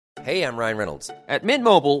Hey, I'm Ryan Reynolds. At Mint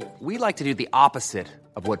Mobile, we like to do the opposite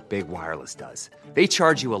of what Big Wireless does. They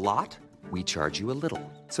charge you a lot, we charge you a little.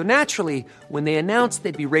 So naturally, when they announced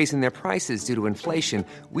they'd be raising their prices due to inflation,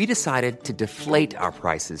 we decided to deflate our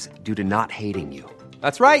prices due to not hating you.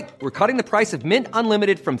 That's right. We're cutting the price of Mint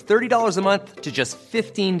Unlimited from $30 a month to just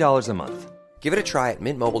 $15 a month. Give it a try at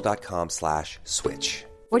mintmobile.com/switch.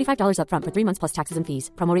 $45 up front for 3 months plus taxes and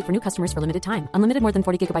fees. Promo rate for new customers for limited time. Unlimited more than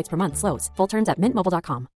 40 gigabytes per month. Slows full terms at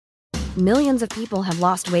mintmobile.com. Millions of people have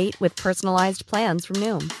lost weight with personalized plans from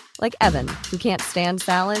Noom. Like Evan, who can't stand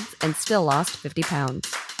salads and still lost 50 pounds.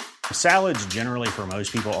 Salads generally for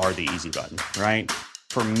most people are the easy button, right?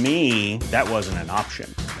 For me, that wasn't an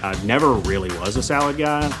option. I never really was a salad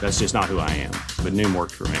guy. That's just not who I am. But Noom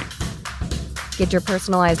worked for me. Get your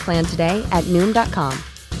personalized plan today at Noom.com.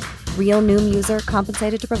 Real Noom user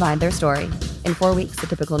compensated to provide their story. In 4 weeks, the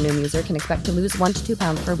typical Noom user can expect to lose 1 to 2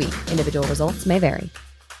 pounds per week. Individual results may vary.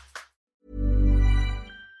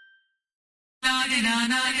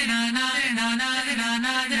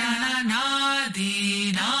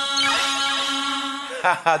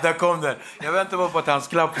 Där kom den. Jag väntar bara på att hans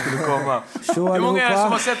klapp skulle komma. Hur många är det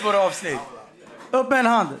som har sett våra avsnitt? Upp med en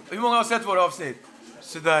hand. Hur många har sett våra avsnitt?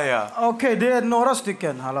 Sådär ja. Okej, det är några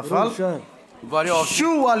stycken i alla fall. Varje avsnitt.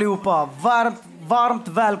 Tjo allihopa! Varmt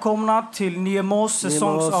välkomna till Niemos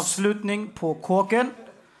säsongsavslutning på Kåken.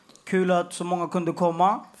 Kul att så många kunde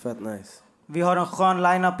komma. Fett nice. Vi har en skön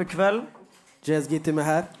line-up ikväll. Jazz Gitte med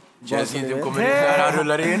här. Jazz Gitte kommer in här, han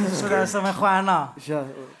rullar in. Sådär som en stjärna.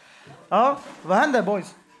 Ja, vad händer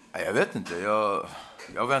boys? Jag vet inte,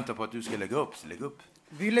 jag väntar på att du ska lägga upp.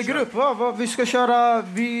 Vi lägger upp, va? Vi ska köra,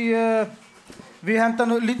 vi hämtar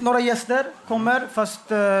några gäster, kommer. Fast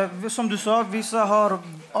som du sa, vissa har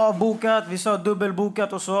avbokat, vissa har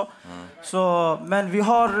dubbelbokat och så. Så men vi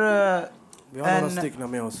har några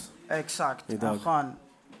stycken med oss. Exakt,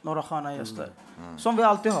 några sköna gäster. Som vi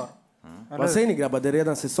alltid har. Vad säger ni grabbar? Det är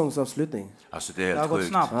redan säsongsavslutning. Alltså det är helt sjukt.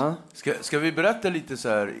 Snabbt. Ska vi berätta lite så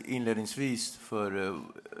här inledningsvis för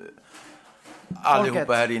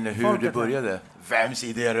allihopa här inne hur det började? Vems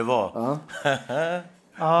idé det var?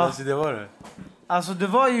 Vems idé var det? Alltså det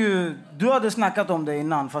var ju, du hade snackat om det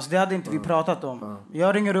innan, fast det hade inte vi pratat om.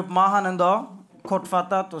 Jag ringer upp Mahan en dag,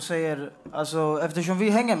 kortfattat, och säger, alltså eftersom vi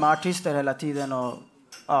hänger med artister hela tiden och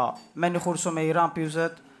människor som är i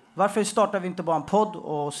rampljuset, varför startar vi inte bara en podd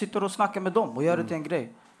och sitter och snackar med dem och gör det till en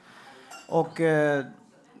grej? Och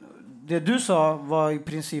det du sa var i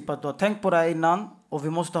princip att du har tänkt på det här innan och vi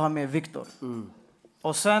måste ha med Viktor.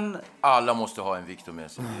 Och sen... Alla måste ha en Viktor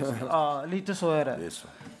med sig. Ja, lite så är det. Det är så.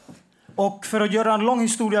 Och för att göra en lång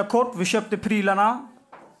historia kort, vi köpte prylarna.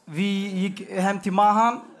 Vi gick hem till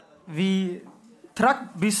Mahan. Vi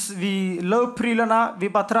la upp prylarna, vi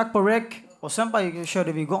bara track på rec och sen bara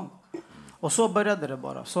körde vi igång. Och så började det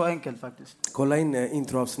bara. Så enkelt faktiskt. Kolla in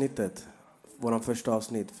introavsnittet. Våran första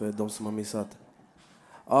avsnitt för de som har missat.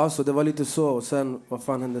 Ja, så det var lite så. Och sen, vad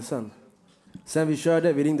fan hände sen? Sen vi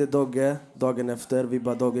ringde Dogge dagen efter. Vi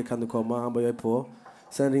bara, Dogge kan du komma? Han bara, jag är på.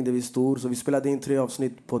 Sen ringde vi Stor. Så vi spelade in 3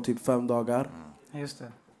 avsnitt på typ 5 dagar. Just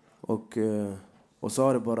det. Och så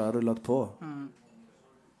har det bara rullat på.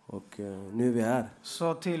 Och nu är vi här.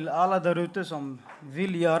 Så till alla där ute som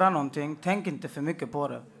vill göra någonting, tänk inte för mycket på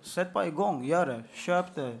det. Sätt bara igång, gör det,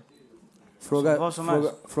 köp det.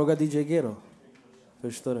 Fråga DJ Gero.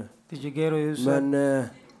 Förstår du? DJ Gero i huset. Men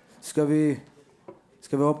ska vi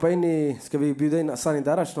hoppa in i... Ska vi bjuda in Sunny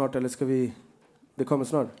Darash snart eller ska vi... Det kommer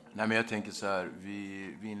snart. Nej, men jag tänker så här,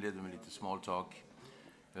 vi inleder med lite small talk.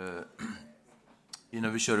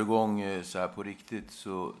 Innan vi kör igång så här på riktigt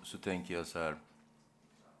så tänker jag så här.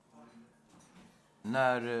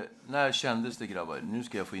 När kändes det, grabbar? Nu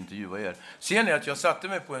ska jag få intervjua er. Ser ni att jag satte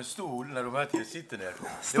mig på en stol när de här 3 sitter ner?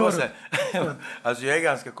 Det var så här, alltså jag är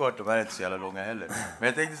ganska kort, de här är inte så jävla långa heller. Men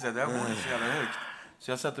jag tänkte så här, det här var inte så jävla högt.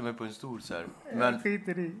 Så jag satte mig på en stol så här. Men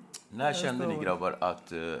när kände ni, grabbar, att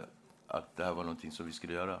det här var någonting som vi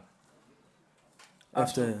skulle göra?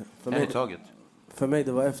 För mig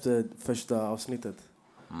det var efter första avsnittet.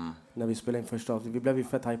 När vi spelade in första avsnittet. Vi blev ju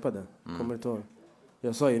fett hypade. Kommer du ihåg?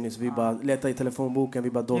 Jag sa ju nyss, vi bara letade i telefonboken, vi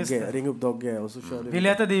bara Dogge, ring upp Dogge och så körde vi. Vi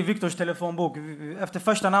letade i Viktors telefonbok efter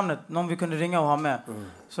första namnet, någon vi kunde ringa och ha med.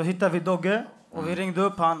 Så hittade vi Dogge och vi ringde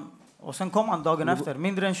upp han och sen kom han dagen efter,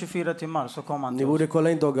 mindre än 24 timmar så kom han. Ni borde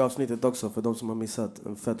kolla in Dogge-avsnittet också för de som har missat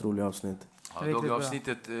en fett rolig avsnitt. Ja,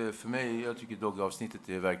 Dogge-avsnittet för mig, jag tycker Dogge-avsnittet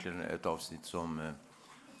är verkligen ett avsnitt som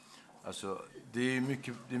Alltså, det är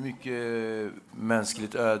mycket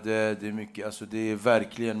mänskligt öde, det är mycket, alltså det är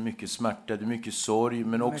verkligen mycket smärta, det är mycket sorg,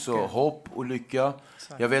 men också hopp och lycka.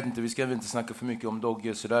 Jag vet inte, vi ska väl inte snacka för mycket om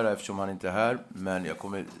Dogge sådär eftersom han inte är här, men jag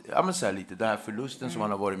kommer, men så här lite, den här förlusten som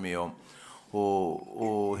han har varit med om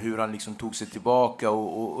och hur han liksom tog sig tillbaka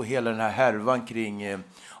och hela den här härvan kring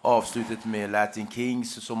avslutet med Latin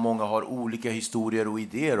Kings som många har olika historier och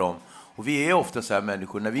idéer om. Och vi är ofta så här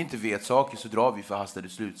människor, när vi inte vet saker så drar vi förhastade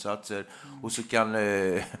slutsatser. Och så kan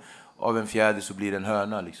av en fjäder så blir det en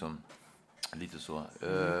höna liksom. Lite så.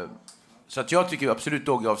 Så att jag tycker absolut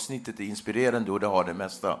Dogge-avsnittet är inspirerande och det har det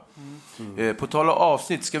mesta. På tal om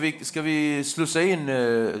avsnitt, ska vi slussa in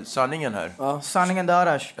sanningen här? Ja, sanningen där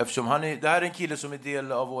Arash. Eftersom det här är en kille som är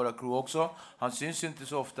del av våra crew också. Han syns inte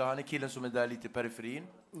så ofta, han är killen som är där lite i periferin.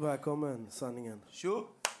 Välkommen, sanningen. Tjo!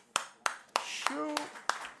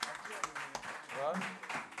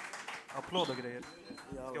 Applåd och grejer.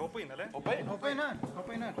 Ska jag hoppa in eller? Hoppa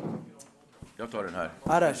in här. Jag tar den här.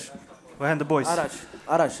 Arash. Vad händer boys?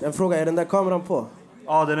 Arash, en fråga. Är den där kameran på?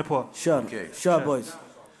 Ja, den är på. Kör, Okej. Kör boys.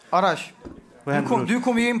 Arash, Vad händer, du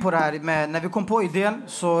kom ju in på det här. När vi kom på idén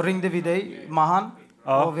så ringde vi dig, Mahan.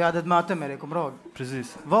 Ja. Och vi hade ett möte med dig, kommer du ihåg?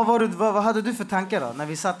 Precis. Vad hade du för tankar då, när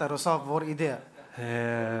vi satt där och sa vår idé?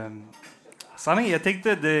 Sanningen, jag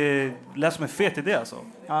tänkte det lät som en fet idé alltså.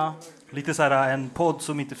 Ja. Lite så här en podd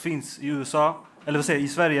som inte finns i USA. Eller vad säger jag, i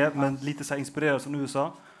Sverige, men lite så här inspirerad från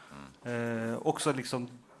USA. Också liksom,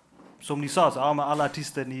 som ni sa, så, men alla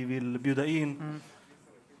artister ni vill bjuda in.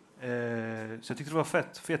 Så jag tyckte det var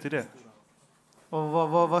fet idé. Och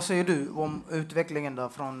vad säger du om utvecklingen då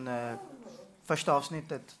från första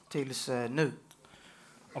avsnittet tills nu?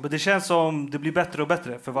 Ja, men det känns som det blir bättre och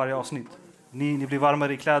bättre för varje avsnitt. Ni blir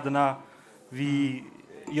varmare i kläderna. Vi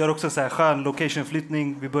gör också en så här skön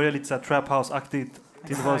location-flyttning. Vi börjar lite så här trap house-aktigt.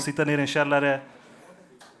 Till att sitta ner i en källare.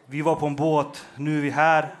 Vi var på en båt, nu är vi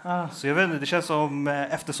här. Så jag vet inte, det känns som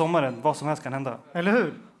efter sommaren, vad som helst kan hända. Eller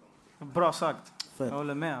hur? Bra sagt. Jag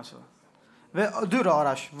håller med alltså. Du då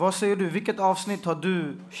Arash, vad säger du? Vilket avsnitt har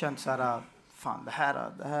du känt så här, fan det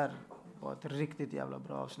här var ett riktigt jävla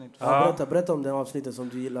bra avsnitt? Berätta om det avsnittet som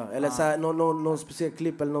du gillar. Eller så här, någon speciell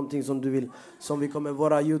klipp eller någonting som du vill, som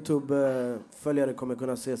våra YouTube-följare kommer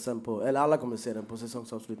kunna se sen på, eller alla kommer se den på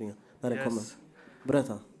säsongsavslutningen när den kommer.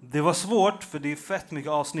 Berätta. Det var svårt för det är fett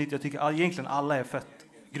mycket avsnitt. Jag tycker egentligen alla är fett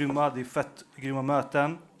grymma. Det är fett grymma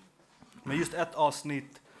möten. Men just ett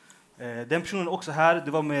avsnitt, den personen också här,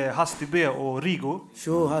 det var med Hasti B och Rigo.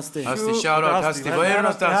 Tjo, Hasti. Shoutout Hasti. Vad är det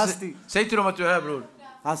någonstans? Säg till dem att du är här, bror.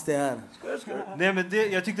 Hasti är här. Nej,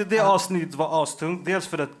 men jag tyckte det avsnitt var astungt. Dels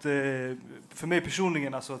för att för mig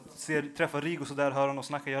personligen, alltså träffa Rigo så där, höra honom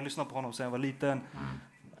snacka. Jag har lyssnat på honom sedan jag var liten.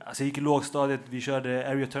 Alltså jag gick i lågstadiet, vi körde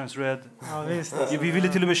Area Turns Red. Ja, visst. Vi ville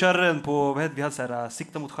till och med köra den på, vi hade så här,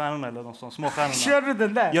 sikta mot stjärnorna eller de små stjärnorna. Körde du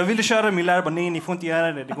den där? Jag ville köra, min lärare bara, nej ni får inte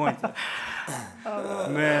göra det går inte.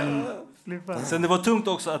 Men sen det var tungt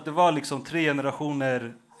också att det var liksom 3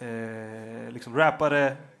 generationer liksom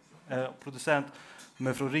rappare, producent.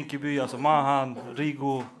 Men från Rinkeby, alltså Mahan,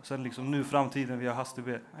 Rigo, sen liksom nu framtiden via Hasti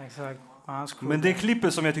B. Exakt. Men det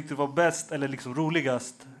klippet som jag tyckte var bäst, eller liksom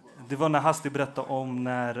roligast, det var när Hasti berättade om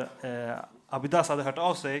när Abidas hade hört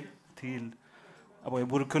av sig till, jag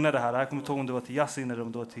borde kunna det här, jag kommer inte ihåg om det var till Yasin eller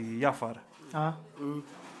om det var till Jafar.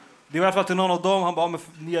 Det var i alla fall till någon av dem, han bara,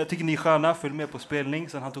 jag tycker ni är sköna, följ med på spelning.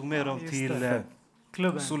 Sen han tog med dem till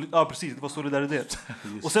klubben. Ja, precis, det var solidaritet.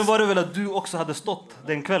 Och sen var det väl att du också hade stått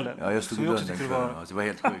den kvällen. Ja, jag stod i dörren den kvällen. Det var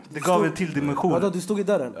helt sjukt. Det gav en till dimension. Vadå, du stod i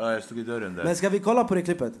dörren? Ja, jag stod i dörren där. Men ska vi kolla på det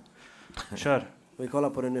klippet? Kör. Vi kollar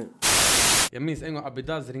på det nu. Jag minns en gång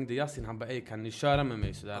Abidaz ringde Yasin, han bara ey kan ni köra med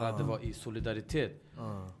mig sådär, det var i solidaritet.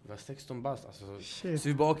 Vi var 16 bast alltså. Så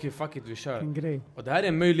vi bara okej, fuck it, vi kör. Och det här är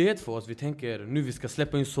en möjlighet för oss, vi tänker nu vi ska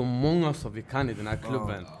släppa in så många som vi kan i den här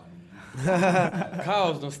klubben.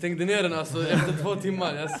 Kaos, de stängde ner den alltså efter 2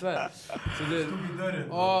 timmar, jag svär. Så det,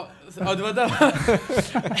 ja, det var där.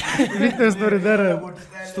 Victor står i dörren.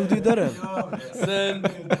 Stod du i dörren?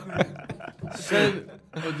 Sen,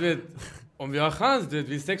 och du vet, om vi har chans, du vet,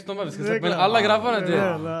 vi är 16 år, vi ska släppa in alla grabbarna, du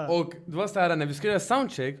vet. Och det var så här, när vi skulle göra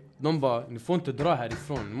soundcheck, de bara, ni får inte dra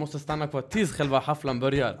härifrån, ni måste stanna kvar tills själva hafflan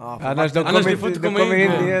börjar. Annars ni får inte komma in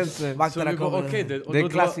igen. Så vi bara, okej, det är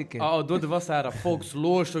klassiker. Ja, och då det var så här, folks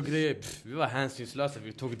loge och grejer, vi var hänsynslösa,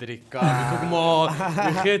 vi tog dricka, vi tog mat,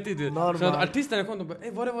 vi sket i det. Så att artisterna kom, de bara,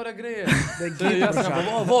 var är våra grejer? Så jag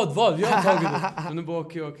sa, vad? Vi har tagit det. Så de bara,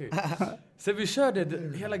 okej. Så vi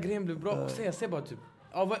körde, hela grejen blev bra, och så jag ser bara typ,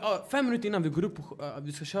 5 minuter innan vi går upp och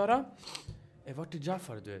vi ska köra, vart är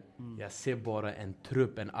Jafar, du vet? Jag ser bara en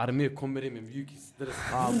trupp, en armé kommer in med mjukis.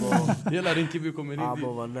 Hela Rinkeby kommer in.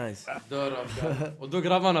 Vad nice. Dör av det. Och då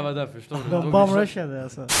grabbarna var där, förstår du? De bombrushade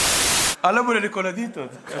alltså. Alla började kolla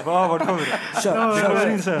ditåt. Vart kommer det?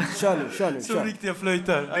 Kör nu. Som riktiga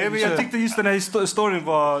flöjtar. Jag tyckte just den här storyn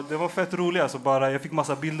var fett rolig. Alltså bara, jag fick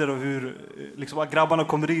massa bilder av hur liksom, grabbarna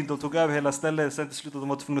kommer in, de tog över hela stället. Sen till slut de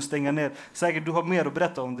var tvungna att stänga ner. Säkert du har mer att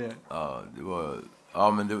berätta om det.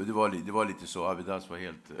 Ja, men det var lite så. Avidas var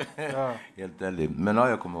helt ärlig. Men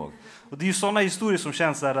jag kommer ihåg. Och det är ju sådana historier som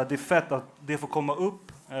känns så här, att det är fett att det får komma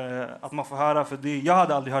upp. Att man får höra, för jag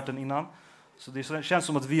hade aldrig hört den innan. Så det känns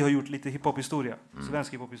som att vi har gjort lite hiphop-historia,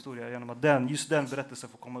 svensk hiphop-historia, genom att just den berättelsen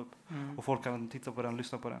får komma upp. Och folk kan titta på den,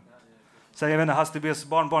 lyssna på den. Sen jag vet inte, Hasti B's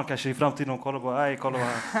barnbarn kanske i framtiden kollar på, kolla vad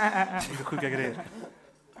vilka sjuka grejer.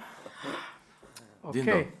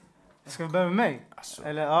 Okej. Ska vi börja med mig? Alltså.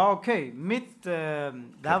 Eller okej. Mitt det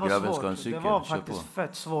här var svårt. Det var faktiskt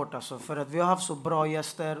fett svårt alltså, för att vi har haft så bra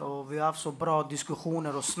gäster och vi har haft så bra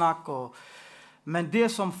diskussioner och snack men det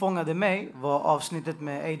som fångade mig var avsnittet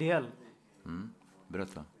med ADL.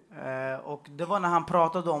 Berätta. Och det var när han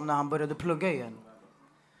pratade om när han började plugga igen.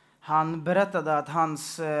 Han berättade att han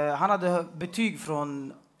hade betyg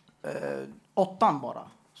från 8 bara.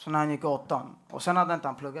 Så när han gick 8. Och sen hade inte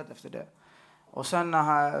han pluggat efter det. Och sen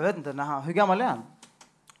hur gammal är han?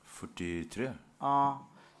 43. Ja.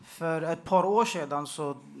 För ett par år sedan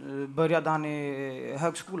så började han i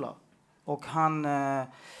högskola. Och han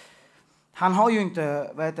har ju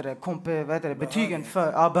inte betygen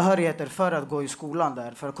behörigheter för att gå i skolan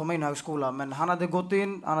där, för att komma in i högskolan. Men han hade gått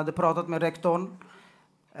in, han hade pratat med rektorn.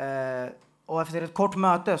 Och efter ett kort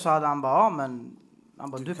möte så hade han bara,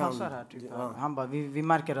 du passar här. Typ. Ja. Han bara, vi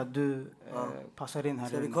märker att du passar in här.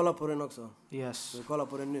 Ska vi kolla på den också? Yes. Ska vi kolla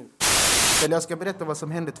på den nu? Jag ska berätta vad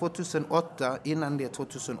som hände 2008. Innan det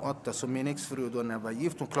 2008 så min exfru då när jag var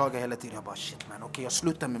gift, hon klagade hela tiden. Jag bara shit man, okej, jag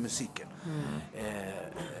slutar med musiken.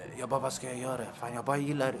 Jag bara, vad ska jag göra? Fan, jag bara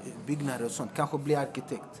gillar byggnader och sånt. Kanske bli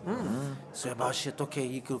arkitekt. Så jag bara shit, okej,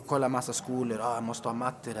 gick och kollade massa skolor. Jag måste ha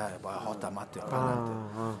matte där. Jag bara hatar matte, jag pallar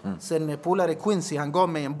inte. Sen polare Quincy, han gav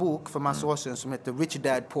mig en bok för massa år sedan som heter Rich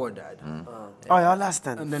Dad Poor Dad. Jag har läst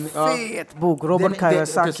den. Fet bok, Robert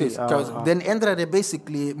Kiyosaki. Den ändrade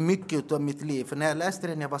basically mycket av mitt liv. För när jag läste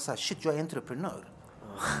den, jag var så här, shit, jag är entreprenör.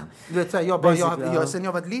 Du vet, sen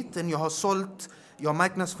jag var liten, jag har sålt, jag har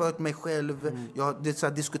marknadsfört mig själv. Jag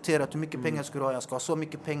har diskuterat hur mycket pengar ska ha. Jag ska ha så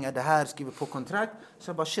mycket pengar, det här skriver på kontrakt. Så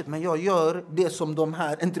jag bara, shit, men jag gör det som de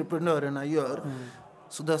här entreprenörerna gör.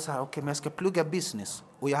 Så då sa jag, okej, men jag ska plugga business.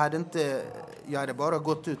 Och jag hade bara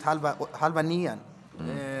gått ut halva 9.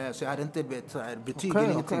 Så jag hade inte betyg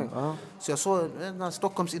eller ingenting. Så jag såg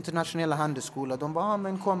Stockholms internationella handelsskola. De bara,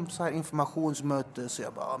 men kom så här informationsmöte. Så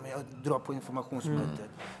jag bara, men jag drar på informationsmöte.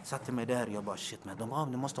 Satte mig där och jag bara, shit, men de bara,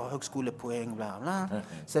 du måste ha högskolepoäng, bla bla.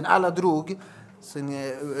 Sen alla drog. Sen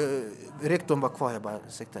rektorn var kvar. Jag bara,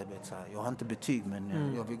 jag har inte betyg,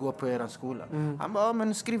 men jag vill gå på er skola. Han bara,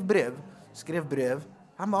 men skriv brev.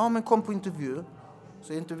 Han bara, men kom på intervju.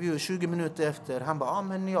 Så intervju 20 minuter efter. Han bara,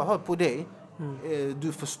 men jag hör på dig.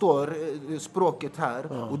 Du förstår språket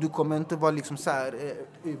här och du kommer inte vara liksom så här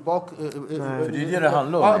för det är det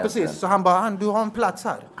handlar om. Ja, precis. Så han bara, du har en plats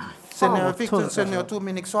här. Sen när jag tog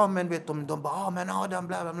min examen, vet de bara, men Adam,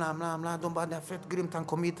 bla bla bla bla. De bara, det är fett grymt, han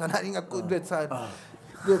kom hit, han har inga vet så här.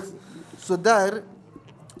 Så där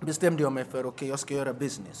bestämde jag mig för, okej, jag ska göra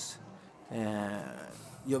business.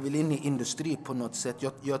 Jag vill in i industri på något sätt.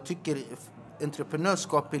 Jag tycker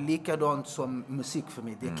entreprenörskap är likadant som musik för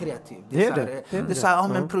mig. Det är kreativt. Det är så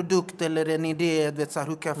här, en produkt eller en idé. Vet, så här,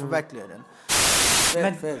 hur kan jag förverkliga den?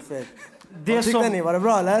 Fett. Vad tyckte ni? Var det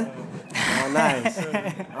bra, eller?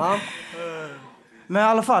 Nice. Men i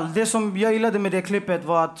alla fall, det som jag gillade med det klippet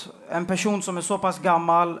var att en person som är så pass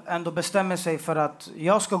gammal ändå bestämmer sig för att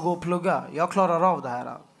jag ska gå och plugga. Jag klarar av det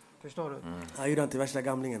här. Förstår du? Han gjorde inte värsta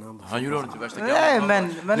gamlingen. Han gjorde inte värsta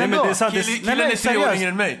gamlingen. Men ändå. Killen är 3 år yngre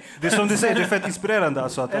än mig. Det är som du säger, det är fett inspirerande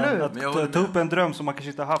alltså, att ta upp en dröm som man kanske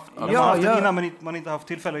inte har haft. Innan man inte haft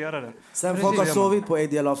tillfälle att göra det. Sen folk har sovit på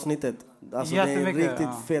ADL-avsnittet. Alltså, det är ett riktigt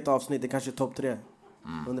fet avsnitt. Det är kanske topp 3.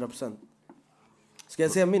 100%. Ska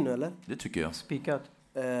jag säga min nu, eller? Det tycker jag. Spikat.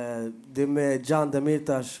 Det är med Can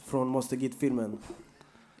Demirtas från Måste Git-filmen.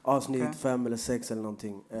 Avsnitt 5 eller 6 eller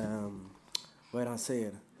någonting. Vad är det han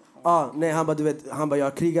säger? Han bara, jag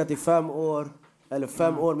har krigat i 5 år. Eller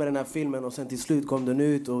 5 år med den här filmen. Och sen till slut kom den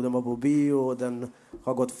ut och den var på bio. Och den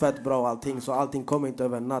har gått fett bra och allting. Så allting kommer inte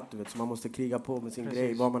över en natt, du vet. Så man måste kriga på med sin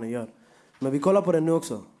grej, vad man än gör. Men vi kollar på den nu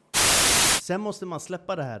också. Sen måste man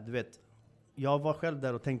släppa det här, du vet. Jag var själv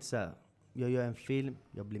där och tänkte så här. Jag gör en film,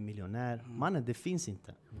 jag blir miljonär. Mannen, det finns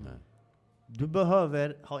inte. Du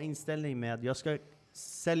behöver ha inställning med att jag ska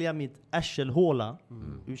sälja mitt ärselhåla,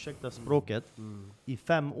 ursäkta språket, i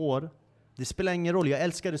 5 år. Det spelar ingen roll, jag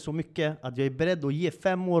älskar det så mycket att jag är beredd att ge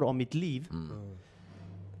 5 år av mitt liv.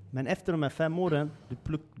 Men efter de här 5 åren,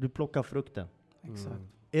 du plockar frukten. Exakt.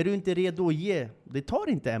 Är du inte redo att ge, det tar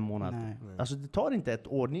inte 1 månad. Alltså det tar inte 1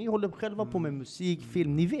 år. Ni håller själva på med musik,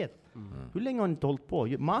 film, ni vet. Hur länge har ni inte hållit på?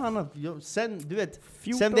 Sen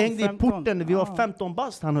vi hängde 15, i porten när vi var 15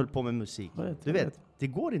 bast, han höll på med musik. Du vet, det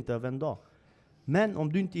går inte över en dag. Men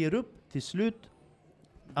om du inte ger upp till slut,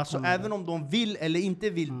 alltså även om de vill eller inte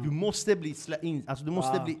vill, du måste bli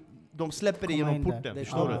de släpper dig genom porten,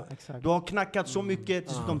 förstår du? Exakt. Du har knackat så mycket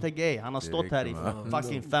tills de tänker, han har stått här i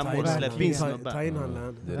fucking 5 år, släpp in snubben. Ta in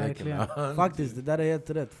han. Faktiskt, det där är helt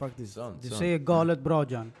rätt faktiskt. Du säger galet bra,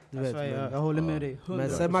 John. Jag håller med dig. Men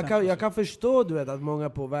sen jag kan förstå, du vet, att många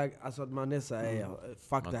på väg, alltså att man är såhär,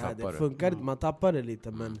 fuck det här, det funkar inte, man tappar det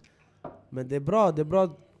lite, men det är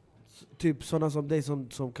bra typ sådana som dig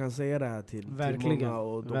som kan säga det här till många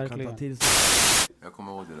och de kan ta till sig. Jag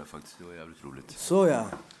kommer ihåg det där faktiskt, det var jävligt roligt. Så ja.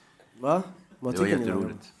 Va? Vad det var tycker ni?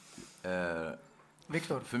 jätteroligt.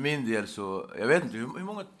 Victor? För min del så, jag vet inte,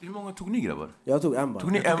 hur många tog ni grabbar? Jag tog en bara.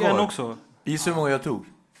 Tog ni jag tog en också. Gissa hur många jag tog?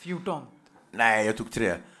 14. Nej, jag tog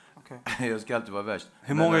 3. Okay. Jag ska alltid vara värst.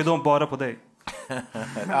 Hur många är de bara på dig?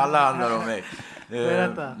 Alla handlar om mig.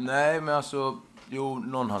 Berätta. Nej, men alltså,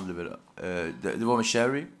 någon handlade väl. Det var med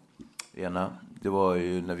Sherry, ena. Det var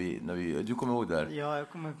ju när vi du kommer ihåg där. Ja, jag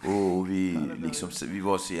kommer ihåg. Och vi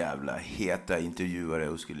var så jävla heta intervjuare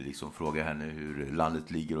och skulle liksom fråga henne hur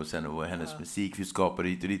landet ligger och sen vad hennes musik vi skapade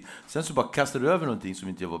hit och dit. Sen så bara kastade du över någonting som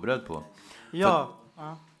inte jag var beredd på. Ja.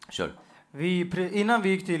 Kör. Innan vi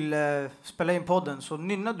gick till spela in podden så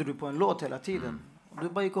nynnade du på en låt hela tiden. Och du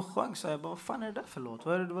bara gick och sjöng så jag bara, vad fan är det där för låt?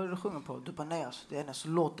 Vad är det du sjunger på? Du bara, nej alltså, det är hennes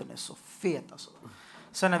låten är så fet alltså.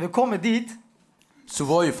 Sen när vi kommer dit så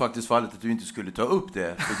var ju faktiskt fallet att du inte skulle ta upp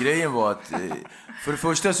det. För grejen var att för det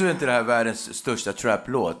första så är inte det här världens största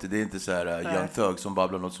trap-låt. Det är inte så här Young Thug som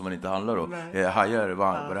babblar något som man inte handlar om. Hajar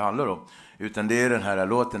vad det handlar om. Utan det är den här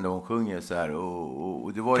låten där hon sjunger så här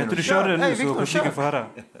och det var kan inte du köra den nu så publiken får höra?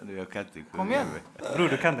 Jag kan inte. Kom igen. Bror,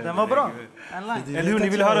 du kan den. Den var bra. Eller hur, ni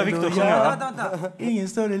vill höra Victor sjunga? Ingen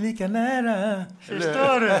står det lika nära.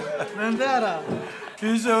 Förstår du? Den där.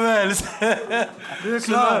 Hur som helst. Du är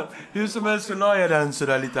klar. Hur som helst så la jag den så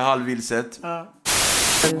där lite halvvilset.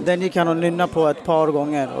 Den gick han och nynna på ett par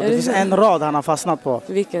gånger. Och det finns en rad han har fastnat på.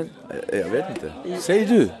 Vilken? Jag vet inte. Säg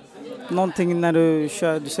du. Någonting när du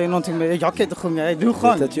kör. Du säger någonting med, jag kan inte sjunga. Du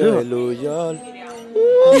sjöng. Att jag är lojal.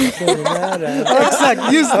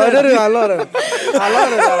 Exakt, just det. Hörde du? Han la den.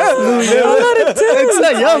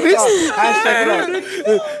 Exakt, ja visst.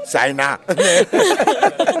 Saina.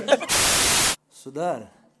 Sådär.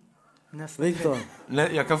 Victor.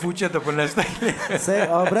 Jag kan fortsätta på nästa.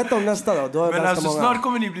 Berätta om nästa då. Men alltså snart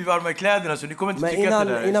kommer ni bli varma i kläderna så ni kommer inte tycka att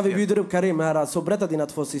det där. Innan vi bjuder upp Karim här så berätta dina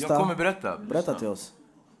 2 sista. Jag kommer berätta. Berätta till oss.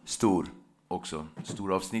 Stor också.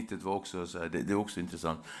 Stor avsnittet var också så här, det är också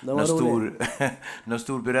intressant. När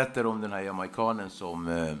Stor berättar om den här jamaikanen som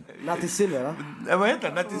Natti Silva. Vad heter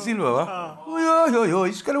han? Natti Silva va?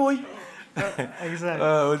 Oj, ska du Exakt.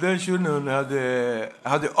 Och den shunon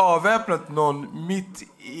hade avväpnat någon mitt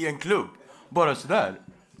i en klubb. Bara sådär.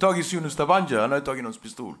 Tagit Sunus Tabanja, han hade tagit någons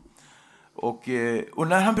pistol. Och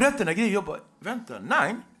när han berättade den här grejen, jag bara, vänta,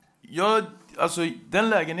 nej. Alltså den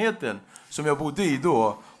lägenheten som jag bodde i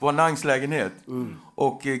då var Nangs lägenhet.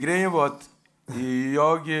 Och grejen var att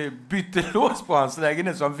jag bytte lås på hans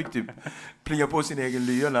lägenhet så han fick typ plinga på sin egen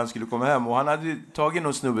lya när han skulle komma hem. Och han hade tagit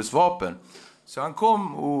någon snubbes vapen. Så han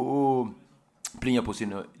kom och plingade på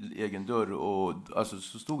sin egen dörr och alltså,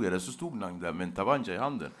 så stod jag där, så stod Nang där med en tabanja i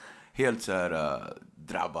handen. Helt så här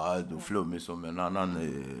drabbad och flummig som en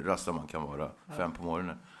annan rastaman kan vara 5 på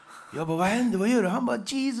morgonen. Jag bara, vad händer? Vad gör du? Han bara,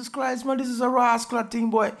 Jesus Christ man, this is a rascal thing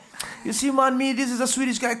boy. You see man, this is a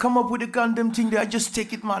Swedish guy come up with a Gundam thing there. I just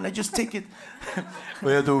take it man, I just take it.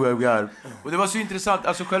 Och jag tog garv. Och det var så intressant,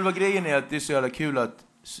 alltså själva grejen är att det är så jävla kul att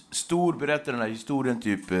Stor berättar den här historien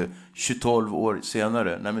typ 12 år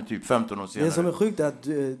senare. Nej men typ 15 år senare. Det som är sjukt är att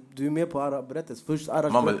du är med på Arab berättas. Först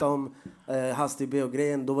Arab berättade om Hasti B och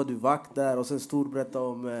grejen. Då var du vakt där. Och sen Stor berättade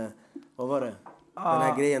om, vad var det? Den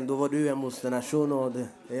här grejen. Då var du hemma hos den här shunon. Och det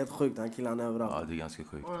är helt sjukt, han killar överallt. Ja, det är ganska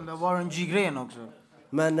sjukt. Och den där Warren G-grejen också.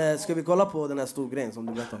 Men ska vi kolla på den här stor grejen som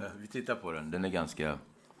du berättade om? Vi tittar på den, den är ganska...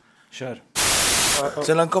 Kör.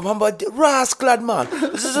 Sen han kom, han bara, rasclad man,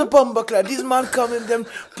 this is a bomberclad, this man coming, them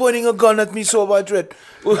pointing a gun at me so I dread.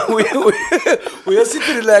 Och jag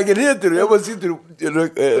sitter i lägenheten och jag bara sitter och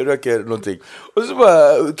röker någonting. Och så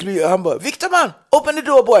bara, han bara, Victor man, open the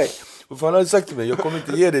door boy. För han hade sagt till mig, jag kommer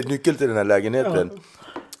inte ge dig nyckel till den här lägenheten.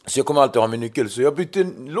 Så jag kommer alltid ha min nyckel. Så jag bytte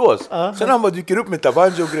lås. Sen han bara dyker upp med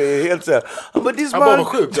tabanjo och grejer. Helt så här. Han bara, this man. Han bara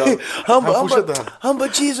sjukt. Ja. Han bara,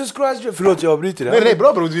 Jesus Christ. Förlåt, jag avbryter det. Nej,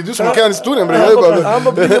 bra bro. Det är du som kan historien.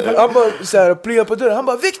 Han bara så här, plingar på dörren. Han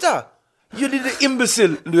bara, Victor! You little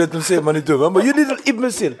imbecile. Du vet, de säger man är dum. Han bara, you little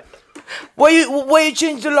imbecile. Why you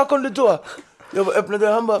change the lock on the door? Jag bara öppnade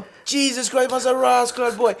dörren. Han bara, Jesus Christ, was a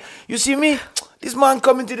rascal boy. You see me? This man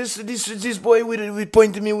coming to this boy with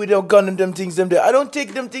pointing me with a gun and them things them there. I don't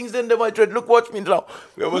take them things them I tried. Look, watch me now.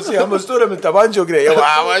 Jag bara se, han bara stod där med tabanjo och grejer. Jag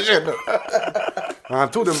bara, vad känner? Han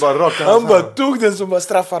tog den bara rakt. Han bara tog den som var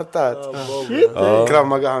straffartat. Krav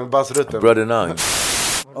Maga, han bassrutten. Brother Nang.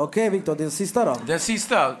 Okej, Victor, den sista då? Den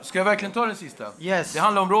sista, ska jag verkligen ta den sista? Yes. Det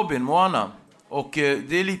handlar om Robin, Moana. Och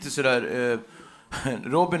det är lite sådär...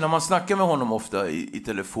 Robin, när man snackar med honom ofta i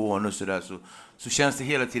telefon och sådär så känns det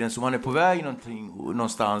hela tiden som han är på väg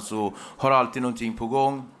någonstans och har alltid någonting på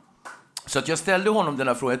gång. Så att jag ställde honom den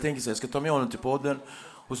här frågan. Jag tänker så här, jag ska ta med honom till podden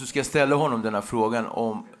och så ska jag ställa honom den här frågan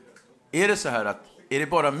om, är det så här att, är det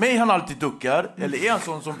bara mig han alltid duckar eller är han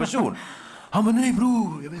sån som person? Han bara, nej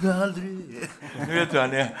bror, jag vet aldrig. Nu vet du,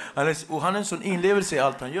 han är en sån inlevelse i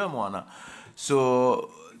allt han gör, Moana. Så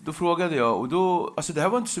då frågade jag, och då, alltså det här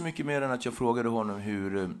var inte så mycket mer än att jag frågade honom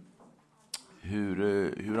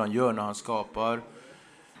hur han gör när han skapar.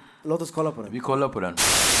 Låt oss kolla på den. Vi kollar på den. Det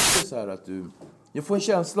är så här att jag får en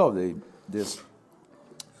känsla av dig,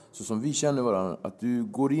 så som vi känner varandra, att du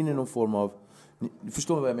går in i någon form av, du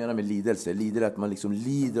förstår vad jag menar med lidelse. Lider att man liksom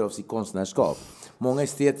lider av sitt konstnärskap. Många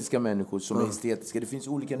estetiska människor som är estetiska. Det finns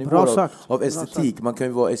olika nivåer av estetik. Man kan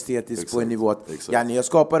ju vara estetisk på en nivå att när jag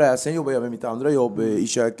skapar det här, sen jobbar jag med mitt andra jobb i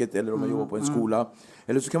köket eller om jag jobbar på en skola.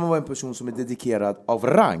 Eller så kan man vara en person som är dedikerad av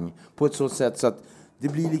rang på ett sådant sätt så att det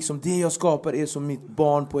blir liksom, det jag skapar är som mitt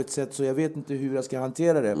barn på ett sätt så jag vet inte hur jag ska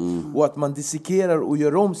hantera det. Och att man dissekerar och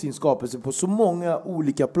gör om sin skapelse på så många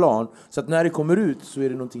olika plan så att när det kommer ut så är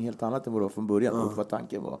det någonting helt annat än vad det var från början och vad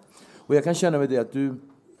tanken var. Och jag kan känna med det att du,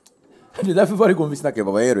 det är därför varje gång vi snackar,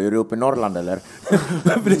 vad är du? Är du uppe i Norrland eller?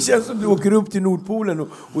 För det känns som du åker upp till Nordpolen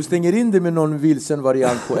och stänger in dig med någon vilsen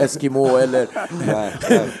variant på Eskimo eller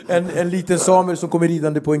en liten samer som kommer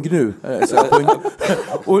ridande på en gnu.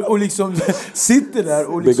 Och liksom sitter där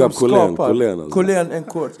och liksom skapar. Colén en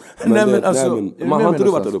kort. Man har inte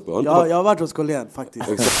du varit där uppe? Ja, jag har varit hos Colén faktiskt.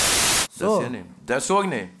 Där ser ni. Där såg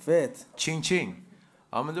ni. Fett. Ching ching.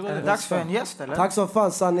 Ja, men det var Är det dags för en gäst eller? Tack som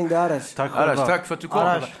fan, sanning det Arash. Tack för att du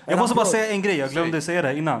kom. Jag måste bara säga en grej, jag glömde säga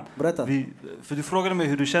det innan. Berätta. För du frågade mig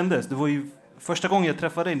hur du kändes. Det var ju första gången jag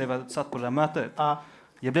träffade dig när vi satt på det här mötet.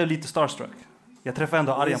 Jag blev lite starstruck. Jag träffade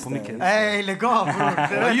ändå Arjan på micken. Nej, lägg av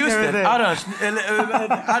bror. Just det, Arjan. Det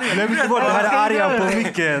här är Arjan på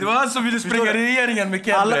micken. Det var han som ville springa regeringen med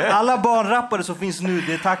Kelle. Alla barnrappare som finns nu,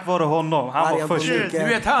 det är tack vare honom. Han var först. Du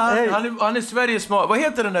vet, han är Sveriges smak. Vad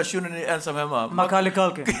heter den där shunon ensam hemma? Macaulay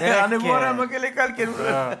Culkin. Han är bara Macaulay Culkin.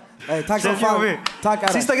 Tack som fan. Tack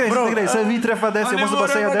Arash. Sista grej. Sen vi träffades, jag måste bara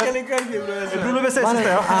säga det. Bror, vill säga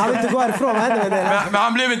sista. Han vill inte gå härifrån, vad hände med det? Men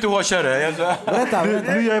han blev inte hårdkörare. Berätta.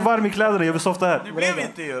 Nu jag är varm i kläderna, jag vill softa här. Det blev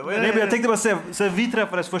inte ju. Nej, men jag tänkte bara säga, så vi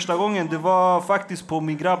träffades första gången. Det var faktiskt på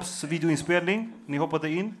min grabbs videoinspelning. Ni hoppade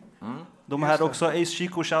in. De här också, Ace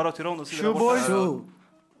Chico, shoutout till dem.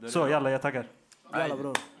 Så, jalla, jag tackar. Jalla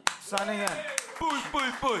bror. Sanningen.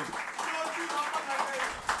 Puj.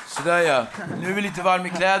 Sådär ja. Nu är vi lite varm i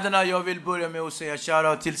kläderna. Jag vill börja med att säga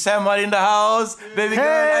shoutout till Sam här in the house. Baby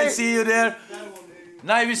girl, I see you there.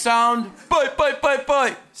 Nivy sound.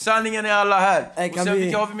 Puj. Sanningen är alla här. Och sen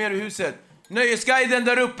vilka har vi mer i huset? Nöjesguiden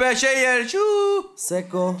där uppe, tjejer. Tjo!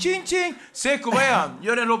 Seko. Ching. Seko, vad är han?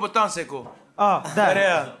 Gör en robotan, Seko. Där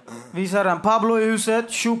är han. Visar han Pablo i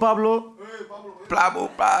huset. Tjo Pablo. Pablo.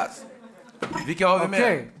 Vilka har vi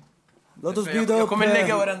mer? Låt oss bjuda upp. Jag kommer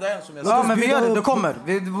lägga varenda en som jag Ja, men vi gör det. Du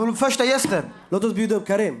kommer. Första gästen. Låt oss bjuda upp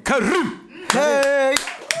Karim. Hej!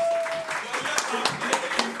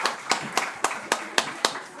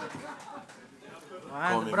 Vad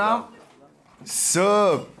händer, bra?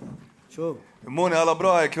 Sup! Mår ni alla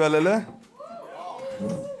bra ikväll eller?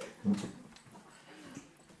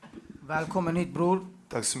 Välkommen hit bror.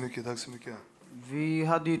 Tack så mycket. Vi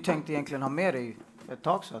hade ju tänkt egentligen ha med dig ett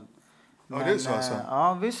tag sedan. Ja, det är så alltså?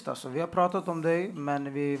 Ja, visst alltså. Vi har pratat om dig,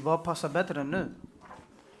 men vad passar bättre än nu?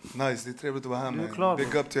 Nice, det är trevligt att vara här med.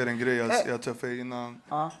 Big up till er en grej jag träffade innan.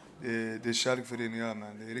 Det är kärlek för det ni gör,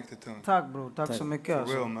 man. Det är riktigt tungt. Tack bror, tack så mycket.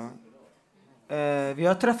 Alltså. Real, man. Vi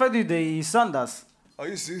har träffat dig i söndags. Ja,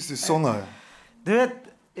 just det. Såna. Du vet,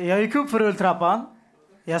 jag gick upp för rulltrappan.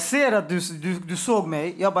 Jag ser att du såg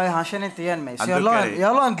mig. Jag bara, han känner inte igen mig. Så jag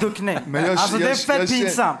la en duckning. Men alltså det är fett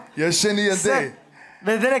pinsamt. Jag känner igen dig.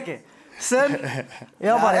 Men det räcker. Sen,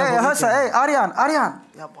 jag bara, jag hör såhär, Arjan.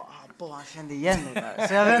 Jag bara, han kände igen mig där.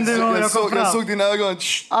 Så jag vände mig och jag kom fram. Jag såg dina ögon.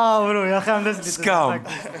 Bror, jag skämdes lite. Skam.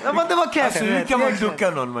 Men det var kul. Hur kan man ducka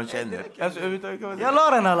någon man känner? Jag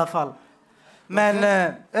la den i alla fall. Men,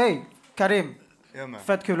 hej, Karim.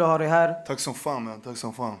 Fett kul att ha dig här. Tack som fan, man. Tack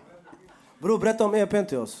som fan. Bro, berätta om EPn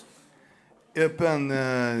till oss. EPn,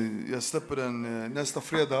 jag släpper den nästa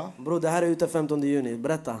fredag. Bro, det här är ute 15 juni.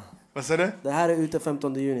 Berätta. Vad säger du? Det här är ute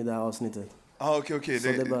 15 juni, det här avsnittet. Okej.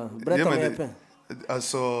 Berätta om EPn.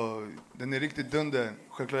 Alltså, den är riktigt dunder.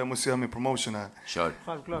 Självklart jag måste göra min promotion här. Kör.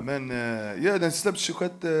 Men den släpps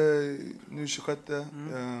 26.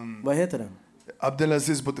 Vad heter den?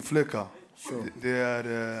 Abdelaziz Bouteflika. Det är...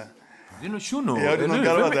 Det är nog Shuno. Ja, Vem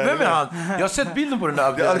är han? Jag har sett bilden på den där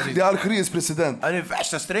Abdelaziz. Det är Algeriets president. Han är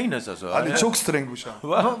värsta strängnäs alltså. Han är tjocksträng, brorsan.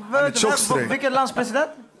 Han är tjocksträng. Vilket lands president?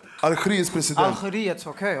 Algeriets president. Algeriets,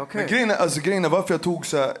 okej. Men grejen är varför jag tog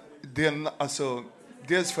så här...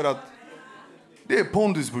 Dels för att... Det är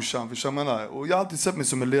pondus, brorsan, förstår man. Och jag har alltid sett mig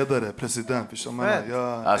som en ledare, president, förstår man.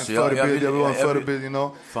 Jag vill vara en förebild, you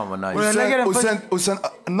know. Fan vad nice. Och sen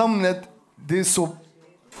namnet, det är så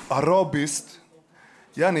arabiskt.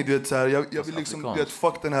 Du vet, så här, jag vill liksom,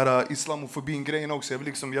 fuck den här islamofobin-grejen också.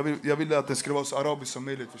 Jag vill att den ska vara så arabisk som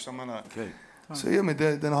möjligt, förstår man. Så ge mig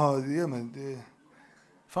det.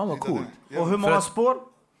 Fan vad cool. Och hur många spår?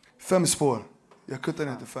 5 spår. Jag kuttar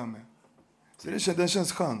ner till 5. Så den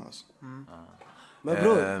känns skön, alltså. Men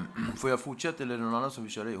bror, får jag fortsätta eller är det någon annan som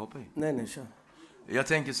vill köra i? Hoppa i. Nej, kör. Jag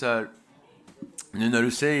tänker så här, nu när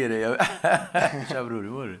du säger det, tja bror, hur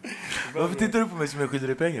var det? Varför tittar du på mig som jag skyller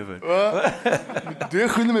dig pengar för? Du är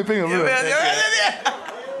skyldig mig pengar, bror. Jag vet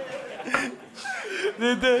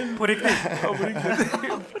det! Det är på riktigt. Ja, på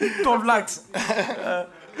riktigt. 12 lax.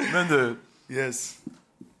 Men du, yes.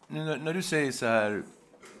 När du säger så här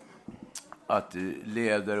att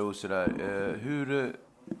ledare och sådär, hur...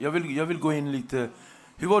 Jag vill gå in lite...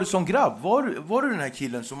 Hur var du som grabb? Var du den här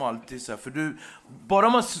killen som alltid så här, för du... Bara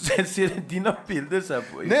man ser dina bilder så här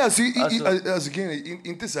på... Nej, alltså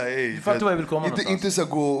inte så här... Du fattar vad jag vill komma inte så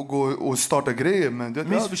gå och starta grejer, men...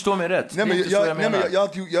 Missförstå mig rätt. Nej, men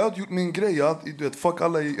jag har gjort min grej. Du vet, fuck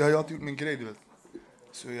alla, jag har alltid gjort min grej, du vet.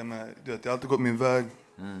 Så du vet, jag har alltid gått min väg.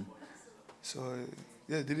 Så,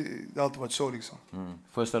 det har alltid varit så, liksom.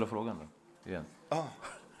 Får jag ställa frågan då? Igen.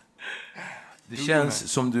 Det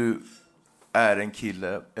känns som du är en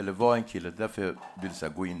kille, eller var en kille, därför jag vill så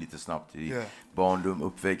här, gå in lite snabbt i barndom,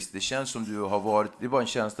 uppväxt. Det känns som du har varit, det är bara en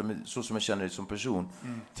känsla, så som jag känner dig som person,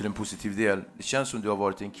 till en positiv del. Det känns som du har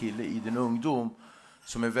varit en kille i din ungdom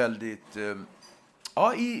som är väldigt,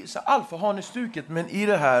 i så alfahanestuket, men i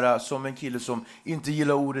det här som en kille som inte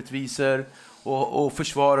gillar orättvisor och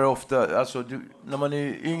försvarar ofta, alltså när man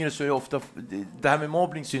är yngre så är det ofta, det här med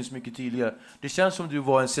mobbning syns mycket tydligare. Det känns som du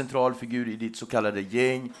var en central figur i ditt så kallade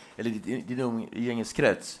gäng, eller din gängets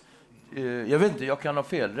krets. Jag vet inte, jag kan ha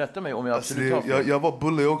fel, rätta mig om jag absolut har fel. Jag var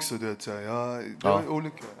bully också, du vet. Det var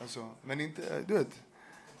olika, alltså. Men inte, du vet,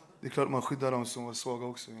 det är klart man skyddar dem som var svaga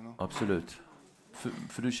också, you know? Absolut.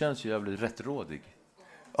 För du känns ju jävligt rättrådig.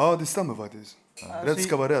 Ja, det stämmer faktiskt. Rätt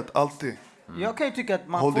ska vara rätt, alltid. Jag kan ju tycka att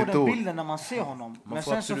man får den bilden när man ser honom. Men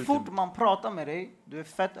sen så fort man pratar med dig, du är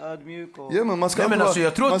fett ödmjuk och... Ja, men man ska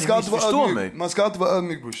jag tror att ni missförstår mig. Man ska alltid vara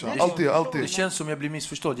ödmjuk, brorsan. Alltid. Det känns som jag blir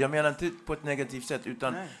missförstådd. Jag menar inte på ett negativt sätt,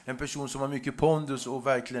 utan en person som har mycket pondus och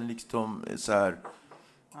verkligen liksom så här...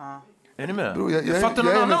 Är ni med? Bro, jag fattar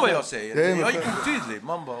någon annan vad jag säger. Jag är otydlig.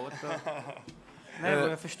 Man bara... Nej,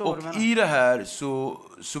 jag förstår och i det här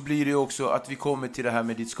så blir det också att vi kommer till det här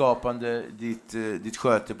med ditt skapande, ditt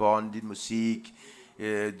skötebarn, din musik.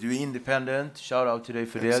 Du är independent, shout out till dig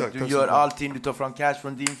för det. Exakt, du gör allting, du tar fram cash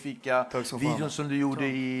från din ficka. Videon som du gjorde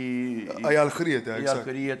i Algeriet,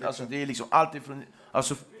 Algeriet. Alltså det är liksom allt ifrån,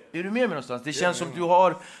 alltså är du med mig någonstans? Det känns som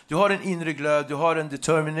du har en inre glöd, du har en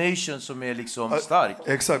determination som är liksom stark.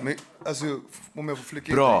 Exakt, men alltså om jag får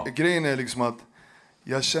flika in, grejen är liksom att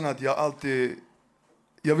jag känner att jag alltid...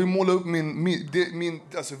 Jag vill måla upp min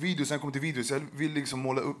alltså video, sen kommer till videos. Jag vill liksom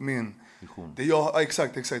måla upp min...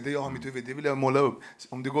 Exakt. Det jag har i mitt huvud, det vill jag måla upp.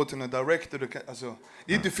 Om du går till en director, alltså,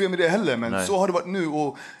 det är inte fel med det heller, men så har det varit nu.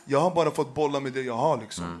 Och jag har bara fått bolla med det jag har,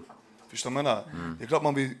 liksom. Förstår man det? Det är klart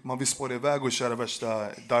man vill spåra iväg och köra värsta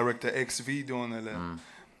Director X-videon. Eller,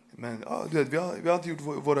 men du vet, vi har alltid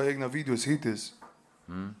gjort våra egna videos hittills.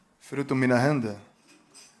 Förutom mina händer.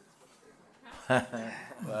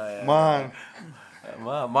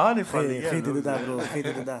 Man är fan skit i det där, bro. Skit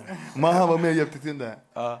i det där. Man var med och hjälpte till det.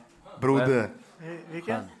 Broder.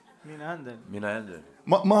 Vilken? Mina händer.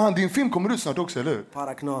 Mahan, din film kommer ut snart också, eller hur?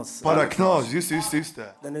 Paraknas, just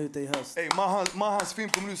det. Den är ute i höst. Mahans film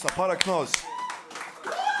kommer ut snart, Paraknas.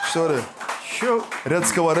 Förstår du? Rätt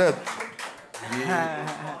ska vara rätt.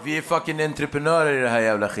 Vi är fucking entreprenörer i det här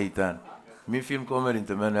jävla skiten. Min film kommer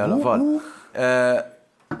inte, men i alla fall.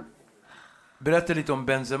 Berätta lite om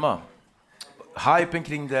Benzema. Hypen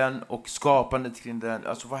kring den och skapandet kring den.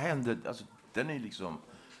 Alltså vad hände? Alltså, den är liksom...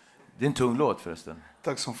 Det är en tung låt förresten.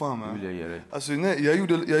 Tack som fan, man. Vill jag ge dig. Alltså, nej,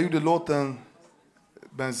 jag gjorde låten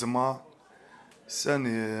Benzema. Sen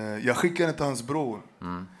jag skickade den till hans bror.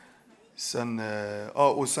 Sen,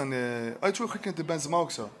 och sen, jag tror jag skickade den till Benzema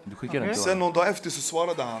också. Du skickade den till sen någon dag efter så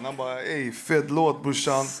svarade han. Han bara, ey, fet låt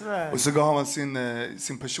brorsan. Och så gav han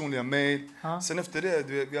sin personliga mail. Sen efter det,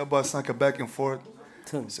 vi har bara snackat back and forth.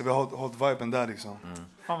 Så vi har hållit viben där liksom.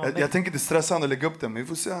 Jag tänker inte stressa han och lägga upp den, men vi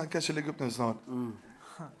får se, han kanske lägger upp den snart.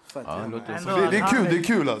 Det är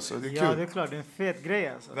kul alltså. Det är kul. Ja, det är klart, det är en fet grej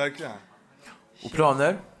alltså. Verkligen. Och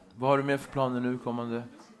planer? Vad har du med för planer nu kommande?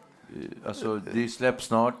 Alltså, det släpps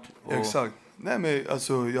snart. Och... Exakt. Nej, men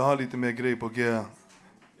alltså, jag har lite mer grejer på G.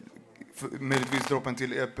 Möjligtvis droppa en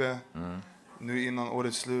till EP. Nu innan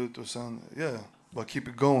årets slut. Och sen, bara keep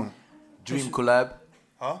it going. Dream collab?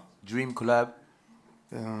 Ha? Dream collab?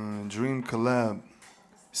 Dream collab.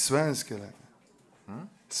 Svensk eller?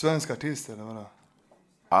 Svensk artist eller vadå?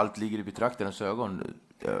 Allt ligger i betraktarens ögon.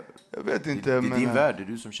 Jag vet inte. Det är din värld, det är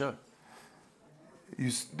du som kör.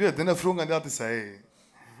 Just, du vet, den där frågan det alltid säger.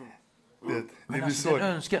 Det blir alltså, svårt.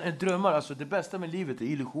 En drömmar, alltså det bästa med livet är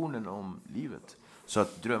illusionen om livet. Så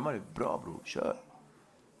att drömmar är bra, bror. Kör.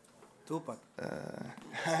 Tupac.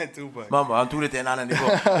 Tupac. Mamma, han tog det till en annan nivå.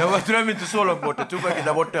 Jag drömmer inte så långt borta. Tupac är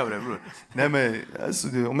där borta över det, bror. Nej, men alltså,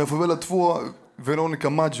 om jag får välja 2, Veronica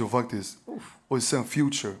Maggio faktiskt. Och sen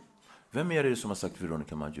Future. Vem är det som har sagt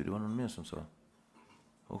Veronica Maggio? Det var någon mer som sa.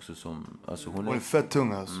 Också som, alltså hon är fett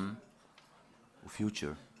tung alltså. Och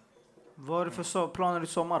Future. Vad är det för planer i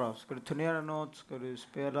sommar då? Ska du turnera något? Ska du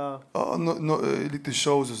spela? Ja, lite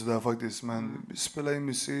shows och sådär faktiskt. Men spela in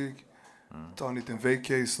musik. Ta en liten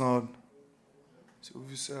vacay snart. Så vi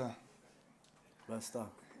får se. Bästa.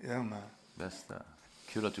 Ja, man. Bästa.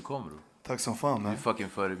 Kul att du kom, bro. Tack som fan, man. Du är fucking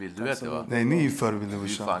förebild, du vet det, va? Nej, ni är förebilder, du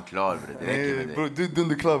är fan klar, bro. Det räcker med det. Bro, du är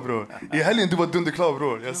dunderklar, bro. I helgen du var dunderklar,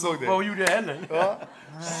 bro. Jag såg det. Vad gjorde jag heller? Ja.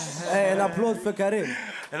 En applåd för Karim.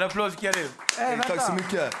 En applåd för Karim. Tack så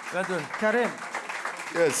mycket. Vänta. Karim.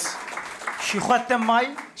 Yes. 26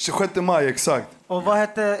 maj. 26 maj, exakt. Och vad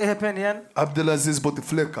hette EPn igen? Abdelaziz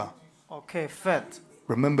Bouteflika. Okej, fett.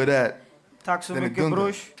 Remember that. Tack så mycket,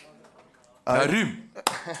 brors. Karim.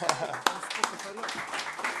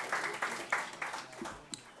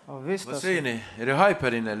 Ja, visst, vad säger ni? Är det hype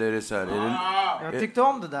här inne eller är det så här? Jag tyckte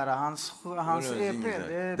om det där, hans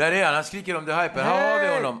EP. Där är han skriker om det hype. Här har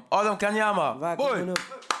vi honom. Adam Kanyama. Välkommen upp.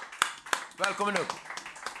 Välkommen upp.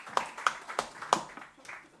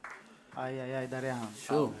 Aj, där är han.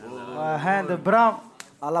 Vad händer, bra?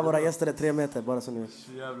 Alla våra gäster är 3 meter, bara så nu.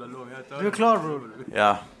 Du är klar, bror?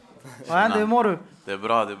 Ja. Vad händer, hur mår du? Det är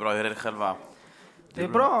bra. Hur är det själva? Det är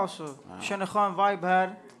bra alltså. Känner skön vibe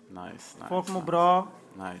här. Nice. Folk mår bra.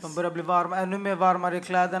 Nice. De börjar bli varma, ännu mer varmare i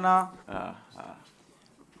kläderna. Ja.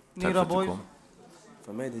 Nyra boys.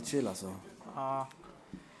 För mig det är chill alltså. Ja.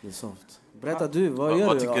 Det är soft. Berätta du, vad gör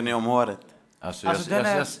vad du? Vad tycker ni om håret? Alltså,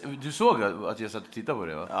 du såg att jag satt och tittade på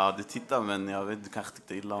det, va? Ja, du tittade, men jag vet, du kanske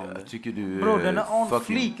tyckte illa om det. Jag tycker du bro, den är on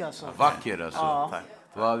fleek alltså. Vacker alltså. Ja. Tack.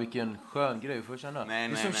 Va, vilken skön grej, du får känna.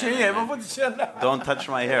 Nej. Som tjejer, man får inte känna. Don't touch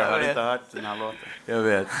my hair, har du inte hört den här låten? Jag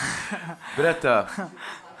vet. Berätta,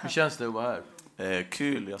 hur känns det att vara här?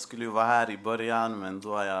 Kul, jag skulle ju vara här i början, men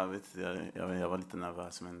då jag var lite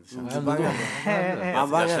nervös. Men jag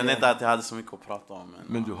kände inte att jag hade så mycket att prata om.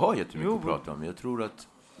 Men du har jättemycket att prata om. Jag tror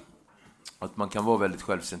att man kan vara väldigt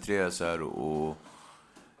självcentrerad så här och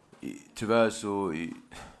tyvärr så i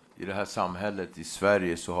det här samhället i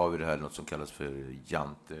Sverige så har vi det här något som kallas för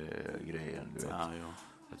jante-grejen, du vet. Ja,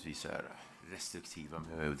 att vi är så här restriktiva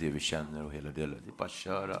med det vi känner och hela det. Det är bara att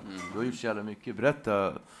köra. Du har gjort så jävla mycket.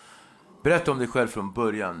 Berätta om dig själv från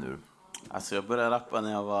början nu. Alltså jag började rappa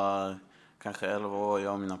när jag var kanske 11 år.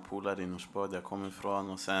 Jag och mina polare i Norsborg där jag kom ifrån.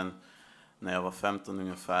 Och sen när jag var 15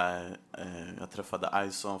 ungefär, jag träffade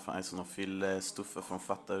Ison från Ison och Fille, Stuffe från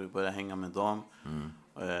Fattar, vi började hänga med dem.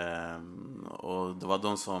 Och det var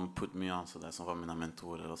de som put me on, så där, som var mina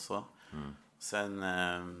mentorer och så.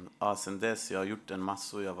 Sen dess, jag har gjort en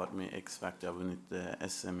massa. Jag har varit med i X-Factor, jag har vunnit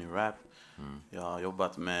SM i rap. Jag har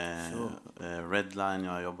jobbat med Redline,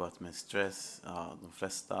 jag har jobbat med Stress, de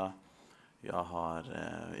flesta. Jag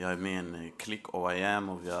är med i en klick OIM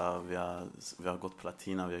och vi har gått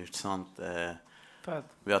platina, vi har gjort sånt.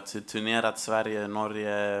 Vi har turnerat Sverige, Norge,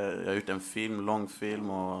 jag har gjort en långfilm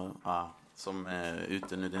och som är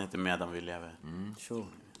ute nu, den heter Medan vi lever.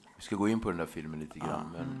 Vi ska gå in på den där filmen lite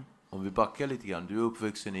grann. Men om vi backar lite grann. Du är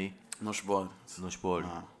uppvuxen i Norsborg.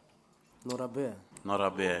 Ja. Norra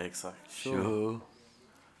B, exakt. Sure.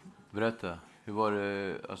 Berätta, hur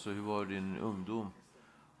var din ungdom?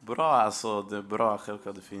 Bra, alltså det är bra.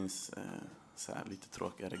 Självklart det finns så här, lite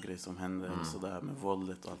tråkigare grejer som händer. Så där med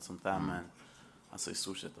våldet och allt sånt där. Men alltså i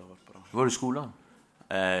stort sett har det varit bra. Var du i skolan?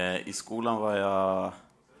 I skolan var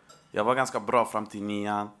jag var ganska bra fram till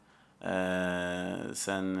 9.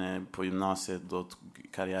 Sen på gymnasiet då tog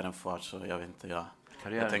karriären fart, så jag vet inte,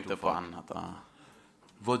 jag tänkte på annat.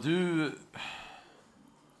 Var du...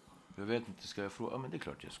 Jag vet inte, ska jag fråga? Ja, men det är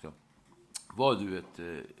klart jag ska. Var du ett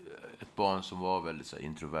barn som var väldigt så här,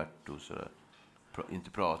 introvert och så där,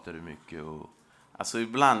 inte pratade mycket? Och... Alltså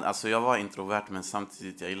ibland, jag var introvert, men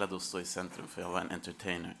samtidigt jag gillade att stå i centrum för jag var en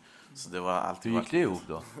entertainer. Så det var alltid. Hur gick det ihop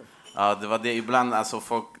då? Ja, det var det. Ibland, alltså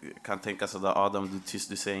folk kan tänka så där, Adam, du är tyst,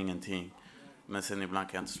 du säger ingenting. Men sen ibland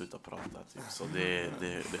kan jag inte sluta prata. Typ. Så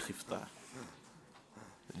det skiftar.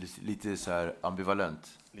 Lite så här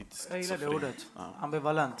ambivalent. Jag gillar det ordet. Ja.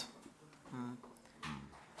 Ambivalent.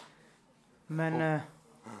 Men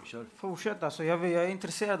fortsätt. Alltså, jag är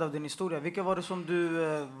intresserad av din historia. Vilka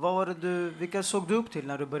såg du upp till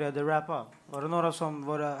när du började rappa? Var det några som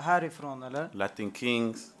var härifrån, eller? Latin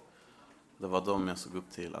Kings. Det var dem jag såg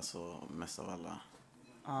upp till, alltså mest av alla.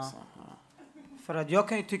 Så, För att jag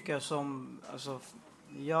kan ju tycka som... Alltså,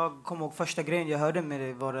 jag kommer ihåg första grejen jag hörde med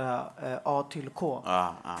dig var det A till K.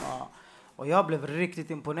 Och jag blev riktigt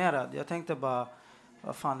imponerad. Jag tänkte bara,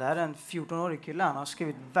 vad fan, det här är en 14-årig kille. Han har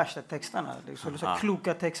skrivit värsta texterna. Liksom, så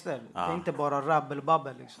kloka texter. Det är inte bara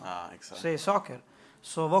rabbel-babbel. Liksom. Säger saker.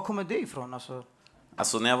 Så var kommer det ifrån? Alltså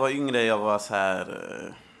när jag var yngre, jag var så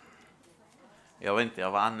här...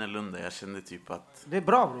 jag var annorlunda. Jag kände typ att... Det är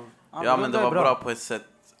bra, bror. Ja, men det var bra på ett sätt.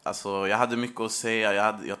 Alltså, jag hade mycket att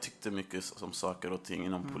säga. Jag tyckte mycket om saker och ting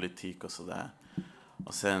inom politik och sådär.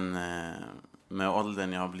 Och sen med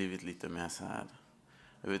åldern jag har blivit lite mer så här.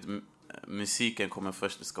 Jag vet, musiken kommer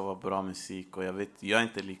först. Det ska vara bra musik. Och jag är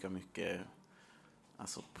inte lika mycket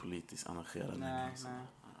politiskt engagerad. Nej.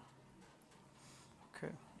 Okay.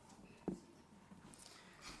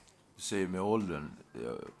 Du säger med åldern.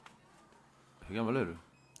 Hur gammal är du?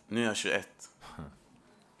 Nu är jag 21.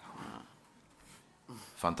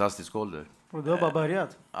 Fantastisk ålder. Och du har bara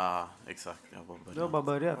börjat. Ja, exakt. Jag har bara börjat. Du har bara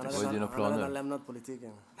börjat. Vad är dina planer? Han har redan lämnat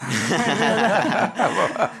politiken.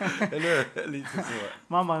 Eller lite så.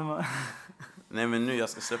 Mamma. Nej, men nu jag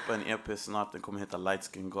ska släppa en EP snart. Den kommer heta Light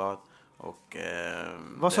Skin God. Och,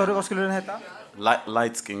 vad sa du? Vad skulle den heta?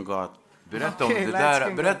 Light Skin God.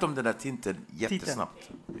 Berätta om den där titeln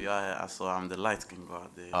jättesnabbt. I'm the Light Skin God.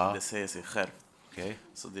 Det säger sig själv. Okay.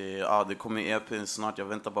 Så det kommer EPn snart. Jag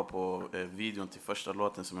väntar bara på videon till första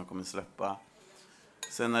låten som jag kommer släppa.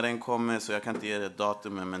 Sen när den kommer, så jag kan inte ge det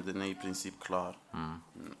datumet, men den är i princip klar.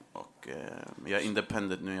 Och jag är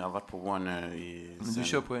independent nu. Jag har varit på Warner i du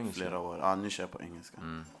kör på engelska? Flera år. Ja, nu kör jag på engelska.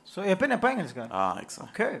 Så EPn är på engelska? Ja, exakt.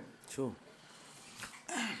 Okej.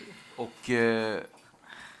 Och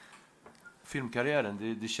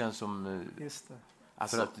filmkarriären, det känns som... Just det.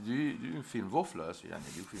 Alltså, för att du är en filmvåffla, alltså, du är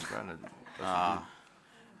filmstjärna.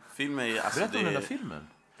 Berätta om den där filmen.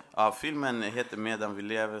 Ja, filmen heter Medan vi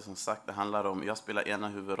lever, som sagt. Det handlar om, jag spelar ena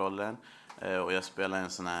huvudrollen och jag spelar en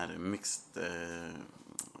sån här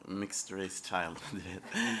mixed race child.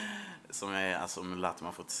 Som jag är, alltså mulatt,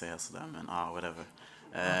 man får inte säga sådär, men whatever.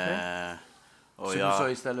 Så du sa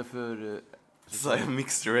istället för... Så jag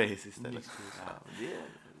mixed race istället.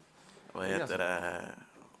 Vad heter det?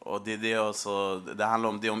 Och det är det också, det handlar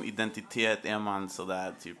om det, om identitet. Är man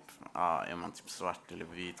sådär typ, är man typ svart eller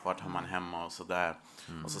vit, vart har man hemma och sådär.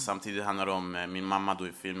 Och så samtidigt handlar det om min mamma då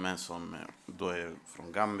i filmen, som då är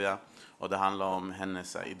från Gambia. Och det handlar om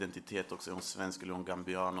hennes identitet också, är hon svensk eller hon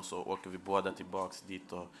gambian. Och så åker vi båda tillbaks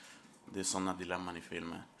dit, och det är sådana dilemman i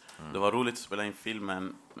filmen. Det var roligt att spela in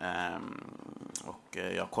filmen, och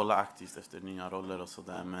jag kollar aktivt efter nya roller och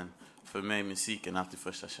sådär. Men för mig musiken är alltid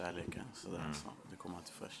första kärleken. Sådär, så det kommer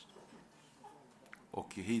alltid först.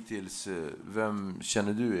 Och hittills, vem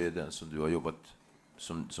känner du är den som du har jobbat,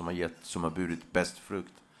 som har burit bäst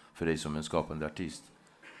frukt för dig som en skapande artist?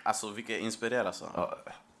 Alltså vilka inspireras av? Ja,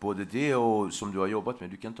 både det och som du har jobbat med.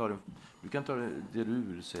 Du kan ta det du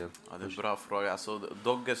vill säga. Ja, det är en bra fråga. Alltså,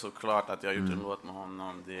 Dogge, såklart att jag har gjort en låt med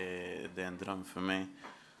honom. Det är en dröm för mig.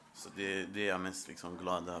 Så det är jag mest liksom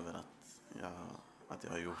glad över att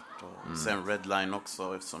jag har gjort. Och sen Redline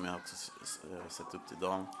också, eftersom jag också sett upp till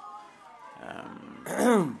dem.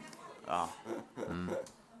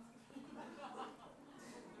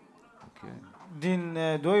 Okay.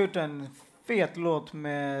 Du har gjort en fet låt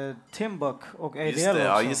med Timbuk och ADL just det, också.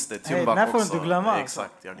 Ja, just det. Timbuk hey, får också. Du inte glömma.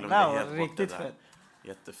 Exakt, jag glömde helt bort riktigt det där. Fett.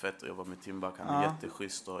 Jättefett att jobba med Timbuk. Han är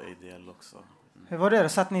jätteschysst och ADL också. Hur var det?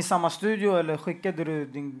 Satt ni i samma studio eller skickade du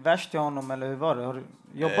din vers till honom? Eller hur var det?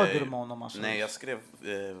 Jobbade du med honom? Alltså? Nej, jag skrev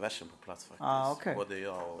versen på plats faktiskt. Okay. Både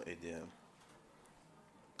jag och ADL.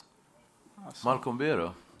 Alltså. Malcolm B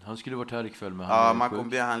då? Han skulle varit här ikväll med Malcolm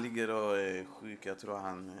B, han ligger och är sjuk. Jag tror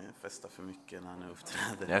han festar för mycket när han är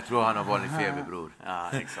uppträder. Jag tror han har vanlig feber, bror.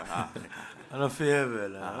 Ja, exakt. Han har feber.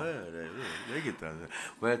 Det är inte alltså.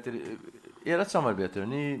 Vad heter det? Ert samarbete,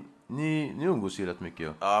 ni umgås ju rätt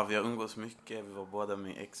mycket. Ja, vi har umgås mycket. Vi var båda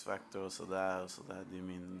med X-Factor och sådär. Det är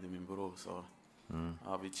min bror. Så.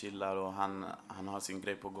 Ja, vi chillar och han har sin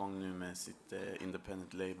grej på gång nu med sitt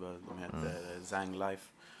independent label. De heter Zang Life.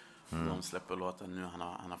 De släpper låtar nu.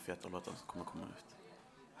 Han har feta låtar som kommer komma ut.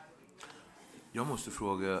 Jag måste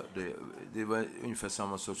fråga, det var ungefär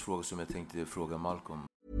samma sorts fråga som jag tänkte fråga Malcolm.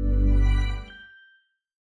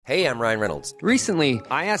 Hey, I'm Ryan Reynolds. Recently,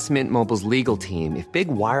 I asked Mint Mobile's legal team if big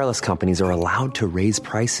wireless companies are allowed to raise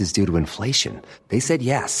prices due to inflation. They said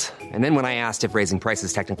yes. And then when I asked if raising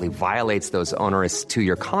prices technically violates those onerous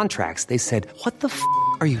 2-year contracts, they said, "What the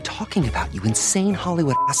are you talking about, you insane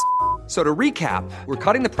Hollywood ass?" So to recap, we're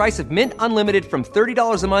cutting the price of Mint Unlimited from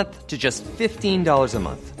 $30 a month to just $15 a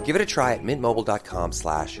month. Give it a try at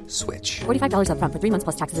mintmobile.com/switch. $45 up front for 3 months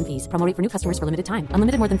plus taxes and fees. Promo rate for new customers for limited time.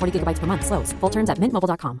 Unlimited more than 40 gigabytes per month. Slows full terms at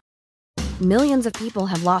mintmobile.com. Millions of people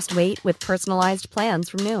have lost weight with personalized plans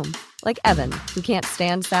from Noom. Like Evan, who can't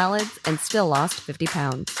stand salads and still lost 50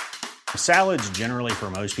 pounds. Salads generally for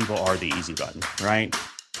most people are the easy button, right?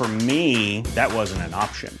 For me, that wasn't an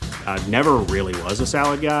option. I never really was a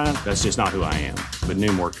salad guy. That's just not who I am. But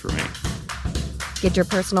Noom worked for me. Get your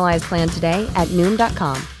personalized plan today at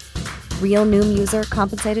Noom.com. Real Noom user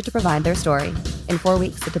compensated to provide their story. In 4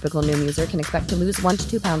 weeks, the typical Noom user can expect to lose 1 to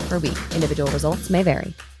 2 pounds per week. Individual results may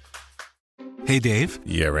vary. Hey, Dave.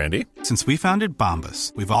 Yeah, Randy. Since we founded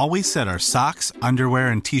Bombas, we've always said our socks, underwear,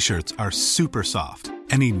 and T-shirts are super soft.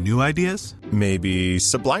 Any new ideas? Maybe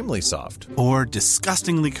sublimely soft. Or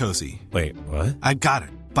disgustingly cozy. Wait, what? I got it.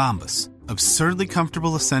 Bombas. Absurdly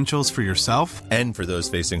comfortable essentials for yourself and for those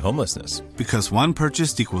facing homelessness. Because one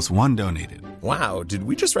purchased equals one donated. Wow, did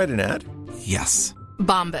we just write an ad? Yes.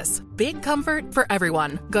 Bombas. Big comfort for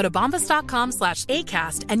everyone. Go to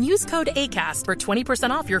bombas.com/ACAST and use code ACAST for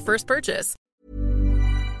 20% off your first purchase.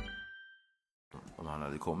 Om han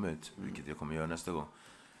hade kommit, vilket jag kommer göra nästa gång.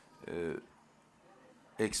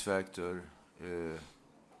 X-Factor,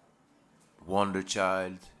 Wonder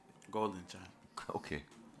Child, Golden Child. Okej.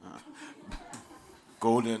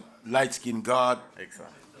 Golden, Light Skin God.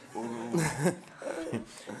 Exakt.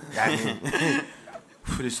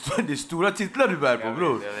 Det är stora titlar du bär på,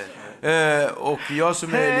 bror. Och jag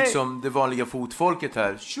som är liksom det vanliga fotfolket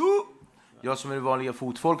här. Jag som är det vanliga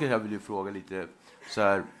fotfolket här vill ju fråga lite så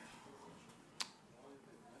här.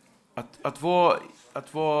 Att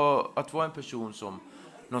vara en person som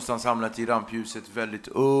någonstans hamnat i rampljuset väldigt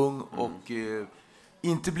ung och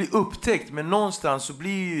inte bli upptäckt, men någonstans så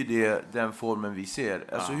blir ju det den formen vi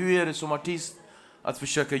ser. Alltså hur är det som artist att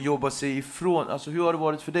försöka jobba sig ifrån, alltså hur har det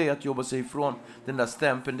varit för dig att jobba sig ifrån den där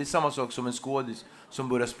stämpeln? Det är samma sak som en skådis som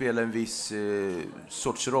börjar spela en viss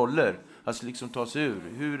sorts roller, alltså liksom ta sig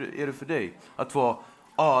ur. Hur är det för dig att vara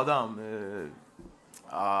Adam?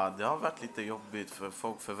 Ja, det har varit lite jobbigt för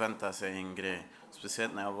folk förväntar sig en grej.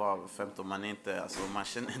 Speciellt när jag var 15, man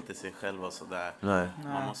känner inte sig själv och sådär.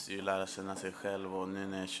 Man måste ju lära känna sig själv, och nu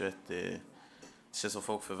när jag är 21, det känns som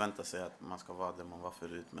folk förväntar sig att man ska vara det man var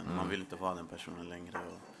förut, men man vill inte vara den personen längre.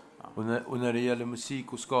 Och när det gäller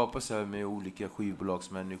musik och skapa så här med olika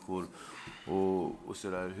skivbolagsmänniskor och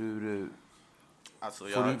sådär, hur alltså,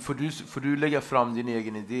 får du lägga fram din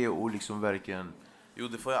egen idé och liksom verkligen... Jo,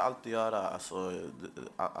 det får jag alltid göra. Alltså,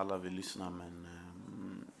 alla vill lyssna, men...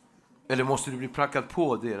 Eller måste du bli prackad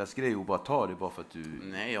på deras grej och bara ta det bara för att du...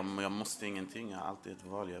 Nej, jag måste ingenting. Jag har alltid ett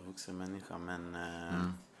val. Jag är vuxen människa, men...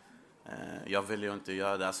 jag vill ju inte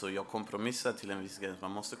göra det. Alltså, jag kompromissar till en viss grej.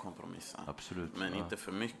 Man måste kompromissa. Absolut. Men inte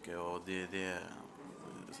för mycket. Och det är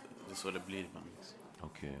så det blir ibland.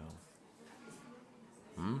 Okej,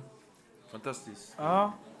 ja. Fantastiskt.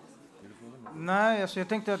 Ja. Nej, alltså jag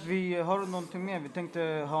tänkte att vi har någonting mer. Vi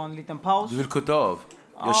tänkte ha en liten paus. Du vill kutta av?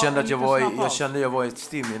 Jag kände att jag var i ett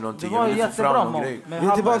stim i någonting. Det var jättebra, grej. Vi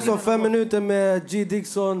är tillbaka om 5 minuter med G.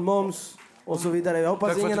 Dixon, Moms och så vidare. Jag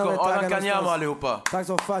hoppas ingen av er taggar allihopa. Tack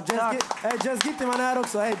så fan. Jazz Gittiman här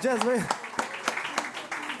också. Hey, Jazz.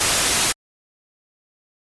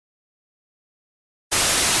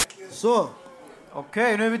 Så.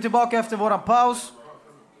 Okej, nu är vi tillbaka efter våran paus.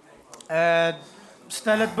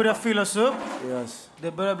 Stället börjar fyllas upp. Yes.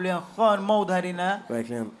 Det börjar bli en skön mode här inne.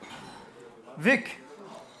 Verkligen. Vic.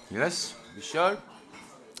 Yes, vi kör.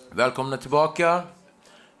 Välkomna tillbaka.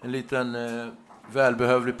 En liten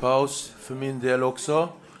välbehövlig paus för min del också.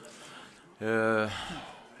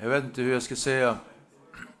 Jag vet inte hur jag ska säga.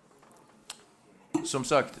 Som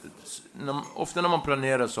sagt, ofta när man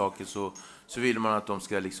planerar saker så vill man att de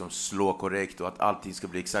ska liksom slå korrekt och att allting ska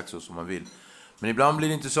bli exakt så som man vill. Men ibland blir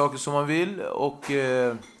det inte saker som man vill, och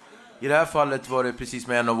i det här fallet var det precis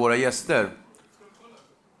med en av våra gäster.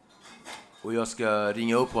 Och jag ska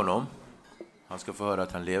ringa upp honom. Han ska få höra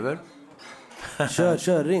att han lever.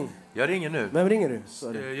 Kör, ring. Jag ringer nu. Vem ringer du?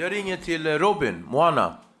 Sorry. Jag ringer till Robin,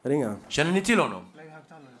 Moana. Ringa. Känner ni till honom?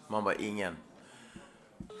 Man bara, ingen.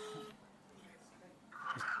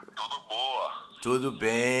 Tudo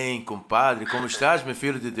bem, compadre. Como estás, meu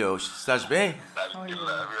filho de Deus? Estás bem?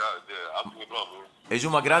 És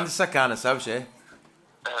uma grande sacana, sabes?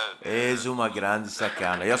 És uma grande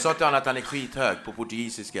sacana. Jag sa till honom att han är skithög på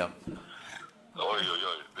portugisiska.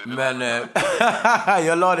 Men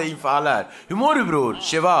jag la det inför alla här. Hur mår du, bror?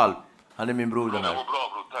 Cheval. Han är min bror, den här.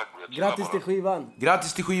 Grattis till skivan.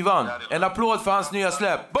 Grattis till skivan. En applåd för hans nya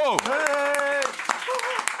släpp. Boom! Hey!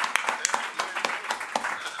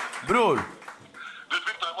 Bror.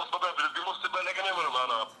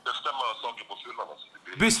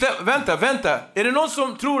 Vänta. Är det någon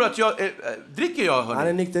som tror att jag... dricker jag, hörni? Han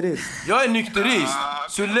är nykterist. Jag är nykterist.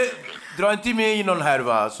 Så dra inte med i någon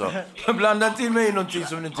härva, alltså. Blanda inte in mig i någonting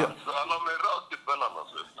som inte...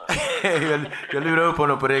 jag lurade upp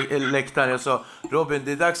honom på läktaren. Jag sa, Robin,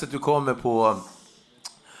 det är dags att du kommer på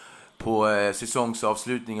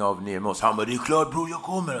säsongsavslutning av Nemos. Han bara, det är klart bror, jag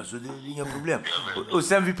kommer, alltså, det är inga problem. Och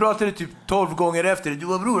sen vi pratade typ 12 gånger efter. Du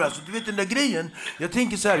var bror, alltså, du vet den där grejen. Jag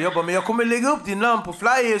tänker så här, jag bara, men jag kommer lägga upp din namn på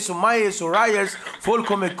flyers och myers och ryers. Folk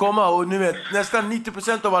kommer komma, och nu vet nästan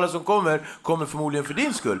 90% av alla som kommer förmodligen för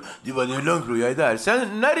din skull. Du var, det är lugnt bror, jag är där.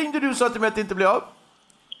 Sen, när ringde du och sa till mig att det inte blev av?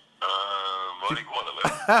 Var det igår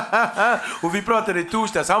eller? Och vi pratade i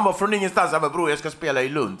torsdags. Han var från ingenstans. Han bara, bror, jag ska spela i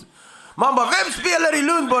Lund. Man bara, vem spelar i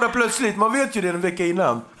Lund bara plötsligt? Man vet ju det en vecka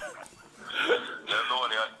innan.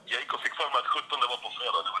 Jag gick och fick för mig att 17 var på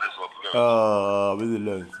fredag. Det var det som var problemet. Men det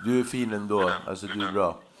är lugnt. Du är fin ändå. Alltså, du är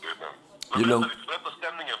bra. Det är lugnt.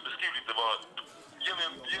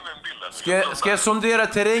 Ska jag sondera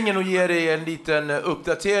terrängen och ge dig en liten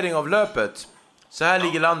uppdatering av löpet? Så här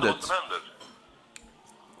ligger landet.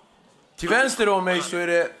 Till vänster om mig så är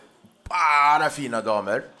det bara fina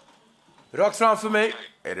damer. Rakt framför mig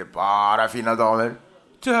är det bara fina damer.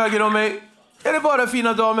 Till höger om mig är det bara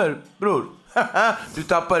fina damer, bror. Du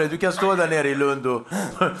tappar det. Du kan stå där nere i Lund och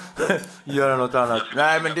göra något annat.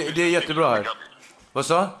 Nej, men det är jättebra här. Vad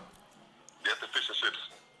sa?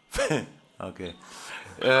 Okej.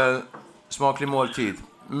 Smaklig måltid.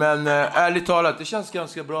 Men ärligt talat, det känns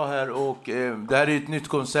ganska bra här. Och det här är ett nytt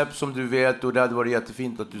koncept som du vet. Och det hade varit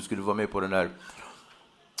jättefint att du skulle vara med på den här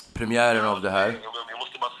premiären av det här. Jag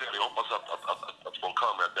måste bara säga det. Jag hoppas att folk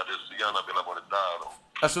kommer. Jag hade så gärna velat vara där.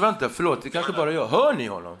 Alltså vänta, förlåt. Det kanske bara jag. Hör ni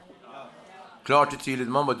honom? Klart och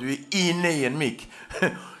tydligt. Mamma, du är inne i en mick.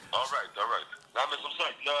 All right. Nej, men som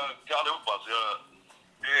sagt, till allihopa.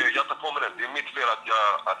 Jag tar på mig det. Det är mitt fel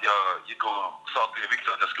att jag gick och sa till Victor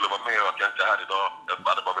att jag skulle vara med och att jag inte är här idag. Jag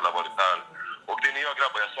hade bara velat vara där. Och det nya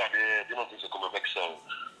grabbar jag sa, det är någonting som kommer växa.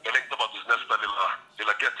 Jag längtar bara till nästa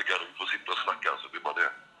lilla get-together. Vi får sitta och snacka, så det är bara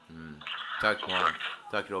det. Tack, man.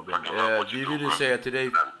 Tack, Robin. Vi vill ju säga till dig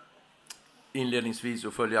inledningsvis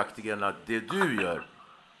och följaktligen att det du gör,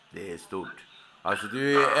 det är stort. Alltså, du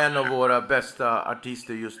är en av våra bästa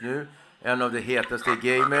artister just nu. En av det hetaste i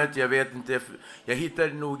gamet. Jag vet inte, jag hittar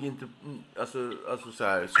nog inte, alltså så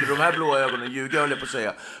här. Skulle de här blå ögonen ljuga, höll jag på att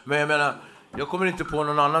säga. Men jag menar, jag kommer inte på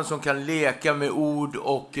någon annan som kan leka med ord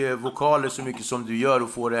och vokaler så mycket som du gör och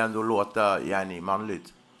få det ändå låta gärna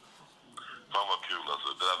manligt. Fan vad kul, alltså,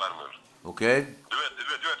 det där värmer. Okej? Du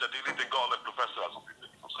vet att det är lite galen professor, alltså.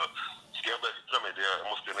 Så ska jag börja yttra mig, jag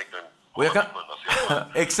måste egentligen... Och jag kan...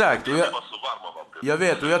 Exakt. Och jag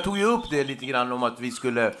vet, och jag tog ju upp det lite grann om att vi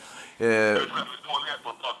skulle...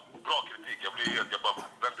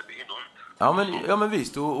 Ja men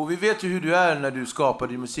visst, och vi vet ju hur du är när du skapar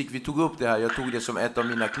din musik. Vi tog upp det här, jag tog det som ett av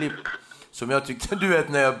mina klipp som jag tyckte, du vet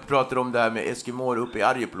när jag pratade om det här med Eskimoer uppe i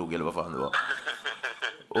Arjeplog eller vad fan det var.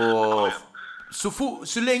 Och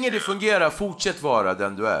så länge det fungerar, fortsätt vara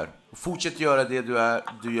den du är. Fortsätt göra det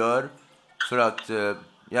du gör, för att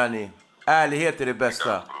ärlighet är det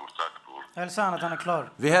bästa. Hälsa han att han är klar.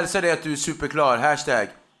 Vi hälsar dig att du är superklar. Hashtag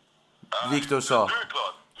Victor sa. Du är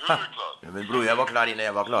klar. Ja, men bror, jag var klar innan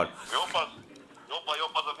jag var klar. Jag hoppas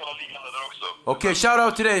att jag har liggande där också. Okej,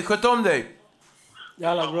 shoutout till dig. Sköt om dig.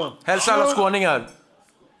 Jävla bra. Hälsa alla skåningar.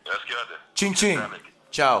 Jag ska göra det. Ching ching.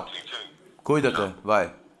 Ciao. Cuídate. Bye.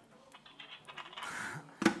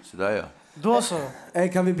 Sådär ja. Då så.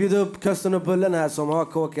 Kan vi bjuda upp Kusten och Bullen här som har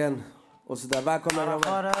kåken och sådär. Välkomna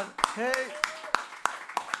grabbar. Hej.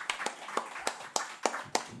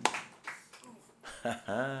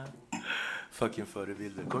 Fucking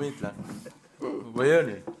förebilder. Kom hit där. Vad gör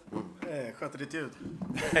ni? Sköter ditt ljud.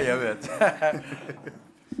 Jag vet.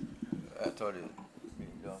 Jag tar det.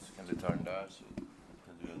 Ja, så kan du ta den där. Så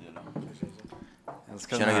kan du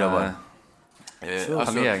dela. Tjena grabbar.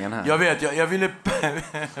 Här. Jag vet, jag ville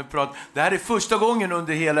prata. Det här är första gången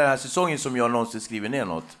under hela den här säsongen som jag någonsin skriver ner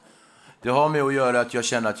något. Det har med att göra att jag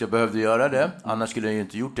känner att jag behövde göra det. Annars skulle jag ju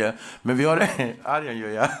inte gjort det. Men vi har Arjan gör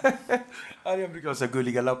jag. Arjan brukar ha så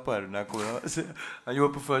gulliga lappar när han kommer. Han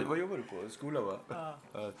jobbar på vad jobbar du på? Skola va? Ja.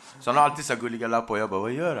 Så han har alltid så gulliga lappar och jag bara,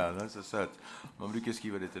 vad gör han? Han är så söt. Man brukar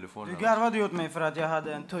skriva det i telefonen. Du garvade åt mig för att jag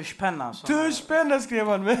hade en tuschpenna. Tuschpenna skrev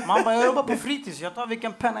han med. Man bara, jag jobbar på fritids. Jag tar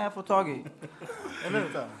vilken penna jag får tag i. Eller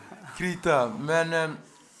hur? Krita. Men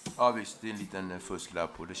ja visst, det är en liten fusklapp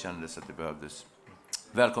och det kändes att det behövdes.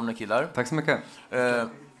 Välkomna killar. Tack så mycket.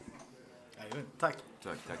 Tack.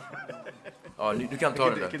 Tack. Ja, du kan ta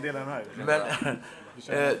den där. Men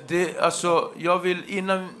alltså, jag vill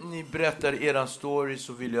innan ni berättar eran story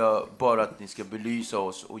så vill jag bara att ni ska belysa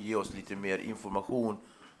oss och ge oss lite mer information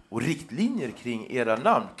och riktlinjer kring era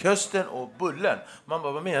namn, Kusten och Bullen. Man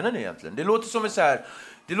bara, vad menar ni egentligen? Det låter som en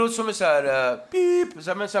så här pip,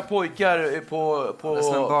 som en så här pojkar på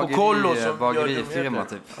kollo som bagerifirma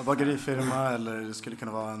typ. Bagerifirma eller det skulle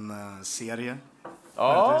kunna vara en serie.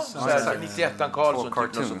 Ja, så 91an Karlsson typ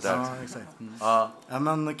något sånt där. Ja, exakt. Ja,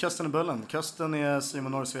 men Kusten och Bullen. Kusten är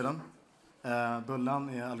Simon Norrsveden. Bullen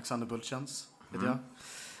är Alexander Bultjens, vet jag.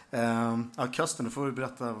 Ja, Kusten, du får du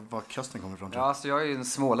berätta var Kusten kommer ifrån. Ja, alltså jag är ju en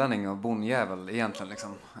smålänning och bondjävel egentligen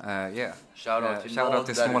liksom. Yeah. Shoutout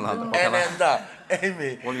till Småland. En enda,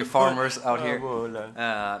 Amy. All you farmers out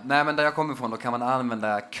here. Nej, men där jag kommer ifrån då kan man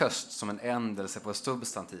använda köst som en ändelse på ett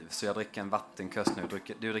substantiv. Så jag dricker en vattenköst nu,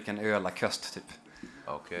 du dricker en ölaköst typ.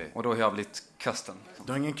 Okay. Och då har jag blivit kösten.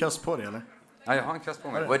 Du har ingen köst på dig eller? Ja, jag har en köst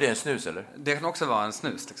på mig. Vad är det, en snus eller? Det kan också vara en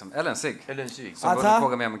snus liksom. Eller en cigg. Eller en cigg. Så borde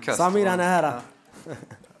fråga mig om en köst. Samir han är här.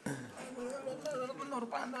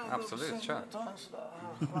 Absolut, kör.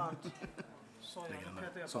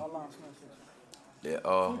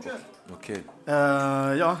 Ja, okej.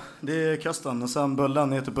 Ja, det är Kusten. Och sen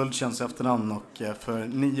Bullen heter Bultjens efternamn. Och för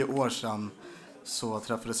 9 år sedan så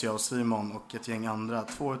träffades jag och Simon och ett gäng andra.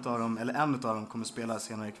 En utav dem kommer spela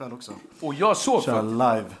senare ikväll också. Och jag såg kör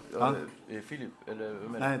live. Filip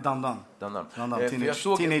eller nej, Dandan.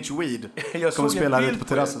 Teenage Weed. Jag kommer spela här ute på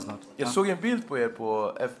terrassen snart. Jag såg en bild på er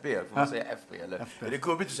på FB. Får man säga FB eller? FB. Är det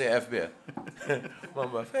gubbigt att säga FB?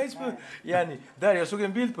 Man bara Facebook. Jenny, där jag såg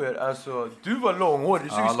en bild på er. Alltså, du var långhårig.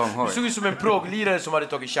 Du såg ut som en progglirare som hade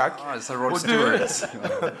tagit schack. Och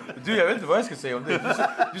du, jag vet inte vad jag ska säga om det.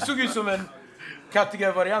 Du såg ut som en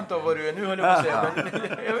kattiga variant av vad du är nu, höll jag på att säga.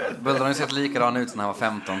 Bullen har ju sett likadan ut när han var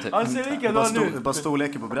 15 typ. Han ser likadan ut. Bara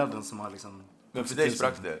storleken på bredden som har liksom... Men för dig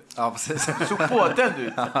sprack det. Ja, precis. Såg på den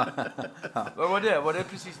ut. Vad var det? Var det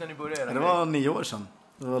precis när ni började? Det var 9 år sedan.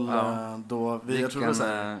 Det var då vi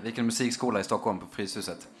gick en musikskola i Stockholm på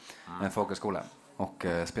Fryshuset. En folkhögskola. Och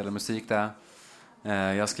spelade musik där.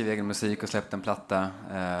 Jag skrev egen musik och släppte en platta.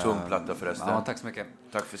 Tung platta förresten. Ja, tack så mycket.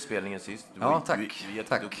 Tack för spelningen sist. Tack. Du är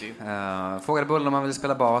jätteduktig. Frågade Bullen om han ville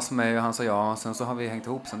spela bas med mig och han sa ja. Sen så har vi hängt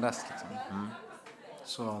ihop sen dess. Liksom.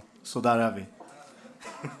 Så där är vi.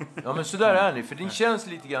 Ja, men så där är ni. För det känns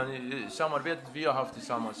lite grann, samarbetet vi har haft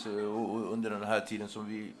tillsammans under den här tiden som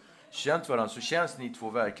vi känt varandra, så känns ni två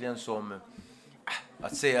verkligen som,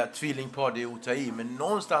 att säga tvillingpar, det är att ta i, men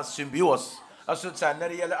någonstans symbios. Alltså så här, när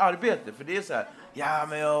det gäller arbete, för det är så här, ja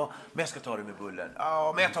men jag ska ta det med Bullen.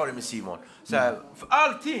 Ja, men jag tar det med Simon. Så här, för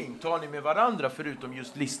allting tar ni med varandra förutom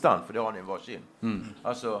just listan, för det har ni varsin.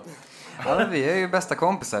 Alltså, ja, vi är ju bästa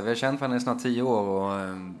kompisar. Vi har känt varandra i snart 10 år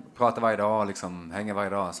och pratar varje dag, liksom, hänger varje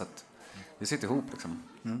dag, så att vi sitter ihop liksom.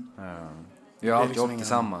 Vi har alltid jobb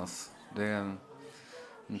tillsammans. Det är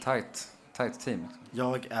en tight team.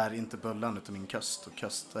 Jag är inte Bullen utan min köst, och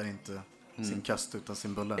köst är inte sin köst utan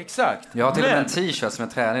sin bulle. Exakt. Jag har till och med en t-shirt som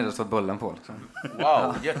jag tränar i, det står Bullen på. Liksom.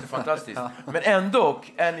 Wow, jättefantastiskt. Men ändå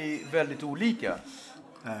är ni väldigt olika.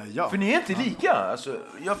 Ja. För ni är inte lika. Alltså,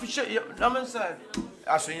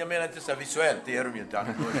 jag menar inte så här visuellt, det är de ju inte.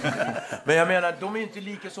 Men jag menar, de är inte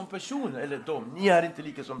lika som personer. Eller ni är inte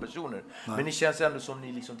lika som personer. Nej. Men ni känns ändå som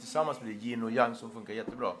ni liksom tillsammans blir yin och yang som funkar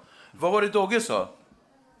jättebra. Vad var det Dogge sa?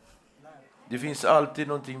 Det finns alltid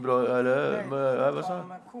någonting bra, eller? Vad sa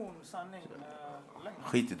han?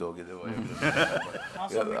 Skit i Dogge, det var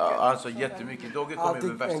han sa jättemycket. Dogge kom med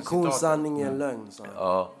värsta en konsanning är en lögn, sa han.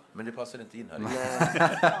 Ja, men det passade inte in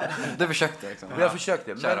här. Du försökte liksom. Jag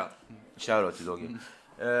försökte, men shoutout till Dogge.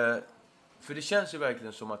 För det känns ju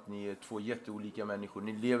verkligen som att ni är två jätteolika människor.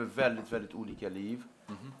 Ni lever väldigt, väldigt olika liv.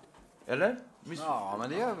 Eller? Ja, men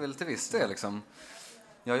det gör väl till viss del liksom.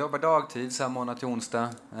 Jag jobbar dagtid, så här månad till onsdag.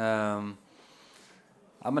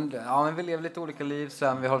 Ja, men vi lever lite olika liv.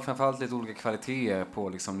 Så vi har framförallt lite olika kvaliteter på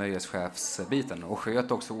liksom, nöjeschefsbiten. Och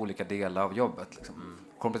sköter också olika delar av jobbet. Liksom.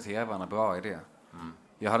 Kompletterar varandra bra i det.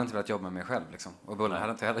 Jag hade inte velat jobba med mig själv. Liksom. Och Bullen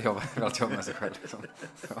hade inte heller velat jobba med sig själv. Liksom.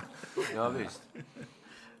 Ja, visst.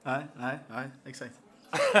 Nej, exakt.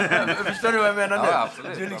 Förstår du vad jag menar nu? Ja,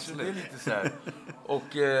 absolut, det är liksom, det är lite så här.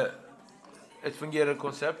 Och ett fungerande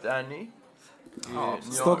koncept är ni?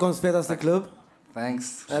 Stockholms fetaste klubb.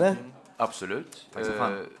 Thanks. Eller? Absolut. Tack så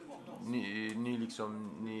fan.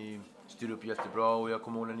 Ni styr upp jättebra och jag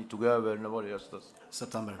kommer ihåg när ni tog över, när var det höstas?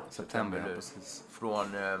 September, ja, precis.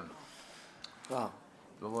 Från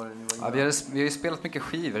vad var det ni var vi har ju spelat mycket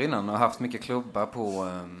skivor innan och haft mycket klubbar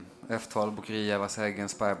på F12, Bokeria, Vassägen,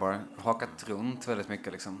 Spybar. Hakat runt väldigt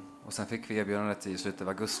mycket liksom. Och sen fick vi erbjudandet i slutet av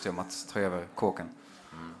augusti om att ta över kåken.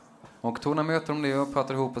 Och tog några möten om det och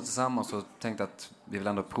pratade ihop oss tillsammans och tänkte att vi vill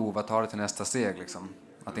ändå prova att ta det till nästa steg liksom.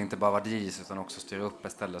 Att det inte bara var DJs utan också styra upp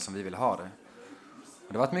ett ställe som vi vill ha det.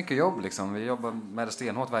 Och det var ett mycket jobb liksom. Vi jobbar med det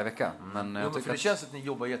stenhårt varje vecka. Men jag tycker för det känns att ni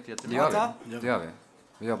jobbar jättemycket. Det gör vi.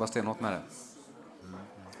 Vi jobbar stenhårt med det.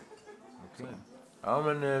 Okay. Ja,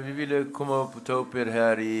 men vi ville komma upp och ta upp er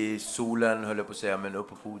här i solen, höll jag på att säga, men upp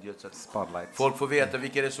på podiet så att Spotlight. Folk får veta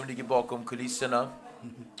vilka det är som ligger bakom kulisserna.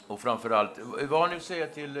 Och framförallt, vad har ni att säga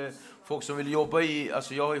till folk som vill jobba i,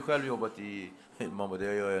 alltså jag har ju själv jobbat i, mamma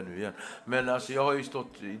det gör jag nu igen, men alltså jag har ju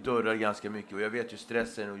stått i dörrar ganska mycket och jag vet ju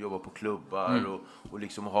stressen att jobba på klubbar och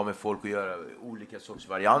liksom ha med folk att göra olika sorts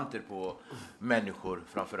varianter på människor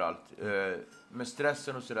framförallt. Med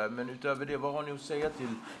stressen och sådär, men utöver det, vad har ni att säga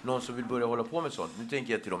till någon som vill börja hålla på med sånt? Nu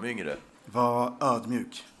tänker jag till de yngre. Var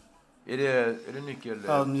ödmjuk. Är det nyckel?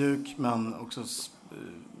 Ödmjuk, men också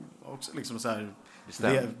liksom så här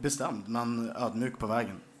bestämd, men ödmjuk på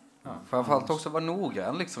vägen. Ja, framförallt också vara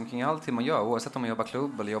noggrann liksom, kring allting man gör, oavsett om man jobbar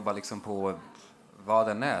klubb eller jobbar liksom på vad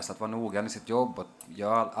den är. Så att vara noggrann i sitt jobb och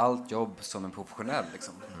göra allt jobb som en professionell.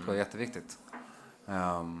 Liksom. Det tror jag är jätteviktigt.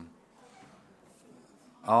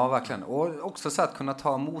 Ja, verkligen. Och också så att kunna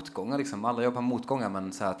ta motgångar. Liksom. Alla jobbar motgångar,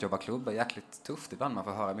 men så att jobba klubb är jäkligt tufft ibland. Man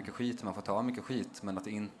får höra mycket skit, man får ta mycket skit, men att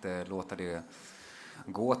inte låta det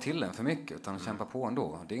gå till en för mycket, utan kämpa på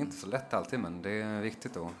ändå. Det är inte så lätt alltid, men det är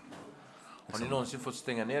viktigt då. Har ni någonsin fått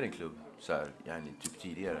stänga ner en klubb så här, typ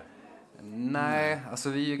tidigare? Nej, alltså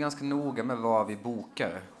vi är ju ganska noga med vad vi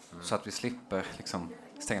bokar så att vi slipper liksom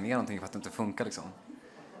stänga ner någonting för att det inte funkar liksom.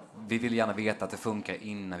 Vi vill gärna veta att det funkar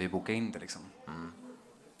innan vi bokar in det liksom.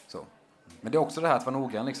 Så. Men det är också det här att vara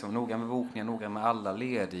noggrann liksom, noggrann med bokningar, noggrann med alla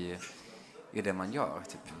led i det man gör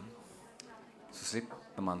typ. Så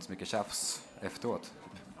slipper man så mycket tjafs efteråt.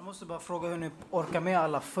 Jag måste bara fråga hur ni orkar med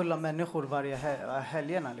alla fulla människor varje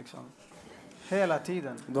helgerna liksom. Hela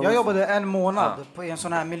tiden. Jag jobbade en månad på en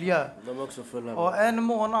sån här miljö. De är också fulla. Och en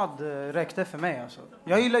månad räckte för mig alltså.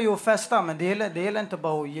 Jag gillar ju att festa, men det gäller inte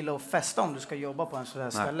bara att gilla att festa om du ska jobba på en sån här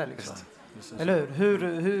ställe liksom. Eller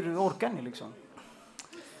hur orkar ni liksom?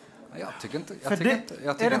 Jag tycker inte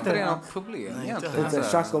det är något problem egentligen. Det är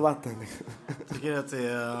tjack och vatten. Tycker att det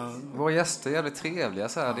är... Våra gäster är jävligt trevliga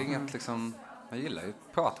så här. Det är inget liksom, jag gillar ju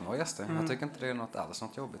att prata med våra gäster. Jag tycker inte det är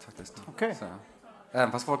något jobbigt faktiskt. Okej.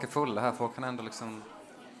 Även fast folk är fulla här, folk kan ändå liksom,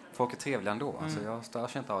 folk är trevliga ändå. Alltså jag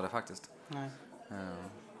störs inte av det faktiskt. Nej.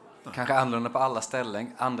 Kanske annorlunda på andra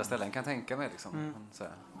ställen kan jag tänka mig liksom.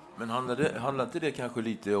 Men handlar inte det kanske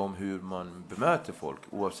lite om hur man bemöter folk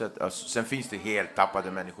oavsett, alltså, sen finns det helt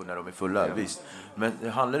tappade människor när de är fulla, visst. Men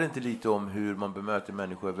handlar det inte lite om hur man bemöter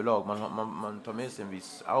människor överlag? Man tar med sig en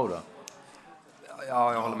viss aura.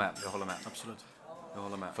 Ja, jag håller med. Absolut. Jag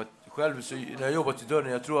håller med. För att själv så, när jag jobbat i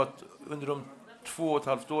dörren, jag tror att under de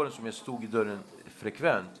 2,5 åren som jag stod i dörren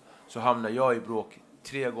frekvent så hamnade jag i bråk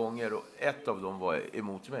 3 gånger och ett av dem var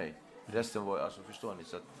emot mig. Resten var, alltså förstår ni,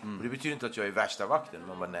 så att, och det betyder inte att jag är värsta vakten.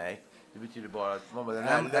 Man bara nej, det betyder bara att man bara, den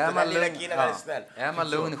här lilla killen är snäll. Är man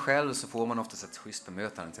lugn själv så får man oftast ett schysst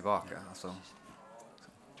bemötande tillbaka. Alltså.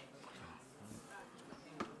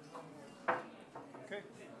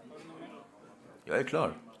 Jag är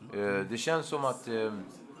klar. Det känns som att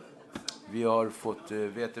vi har fått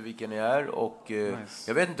veta vilka ni är och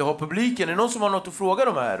jag vet inte, har publiken, är det någon som har något att fråga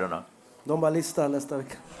de här herrarna? De bara listar nästa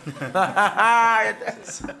vecka.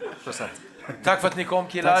 Tack för att ni kom,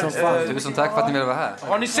 killar. Tusen tack för att ni ville vara här.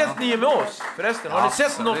 Har ni sett Ni är med oss förresten? Har ni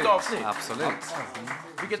sett något avsnitt? Absolut.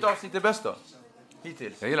 Vilket avsnitt är bäst då?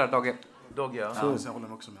 Hittills? Jag gillar Dogge. Dogge, ja. Ja, så jag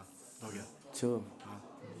håller också med. Dogge. Tjo.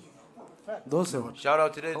 Då så.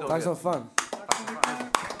 Shoutout till dig, Dogge. Tack som fan.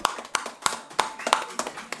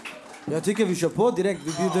 Jag tycker vi kör på direkt.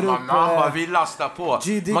 Vi bjuder upp... Mamma, vi lastar på.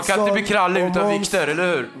 Man kan inte bli kralle utan Viktor,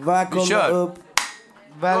 eller hur? Välkomna vi kör. Upp.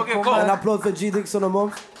 Välkomna. En applåd för G. Dixon och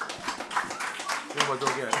Moms. Jag var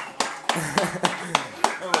Dogge.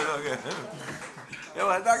 Jag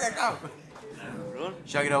var Dogge, kom.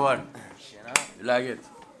 Tja grabbar. Läget?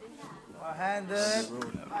 Vad händer?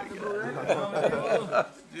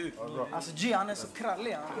 Alltså G, han är så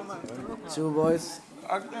krallig. Tjo boys.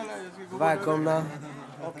 Välkomna.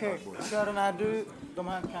 Okej, kör den här du. De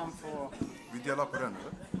här kan få... Vi delar på den,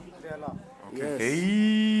 eller? Dela. Yes.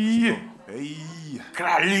 Hej! Hej!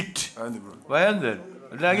 Kralligt! Vad händer?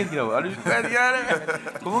 Läget grabbar?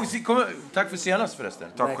 Tack för senast förresten.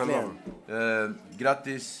 Tack själva.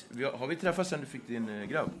 Grattis. Har vi träffats sen du fick din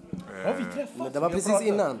grabb? Har vi träffats? Men det var precis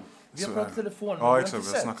innan. Vi har pratat telefon. Ja, exakt.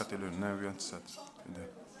 Vi har snackat i Lund. Nej, vi har inte sett.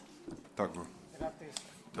 Tack bror.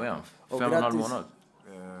 Vad är han? 5,5 månad?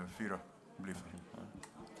 4. Blir 5.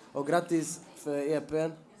 Och grattis för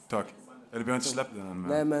EPn. Tack. Eller vi har inte släppt den än.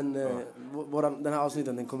 Nej, men den här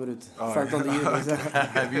avsnitten den kommer ut 15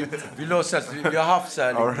 juli. vi låtsas, vi har haft så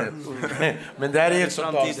här lite. Men det här är ett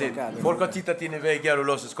sånt avsnitt. Folk har tittat in i väggar och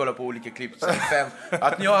låtsas kolla på olika klipp.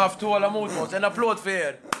 Att ni har haft tålamod med oss. En applåd för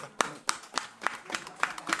er.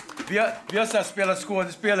 Vi har så här spelat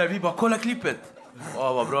skådespelare. Vi bara, kolla klippet.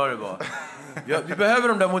 Åh, vad bra det var. Vi behöver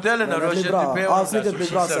de där modellerna. Det blir bra. Avsnittet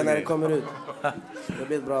blir bra sen när det kommer ut. Det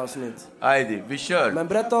blir ett bra avsnitt. Ajde, vi kör. Men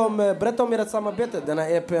berätta om ert samarbete. Den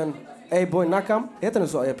här EPn. A-Boy Nakam. Heter den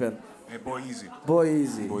så, EPn? Boy Easy. Boy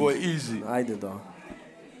Easy. Boy Easy. Ajde då.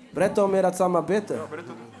 Berätta om ert samarbete. Ja, berätta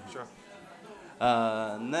du. Kör.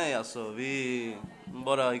 Nej, alltså vi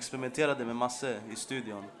bara experimenterade med massor i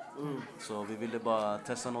studion. Så vi ville bara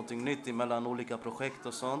testa någonting nytt mellan olika projekt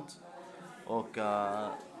och sånt. Och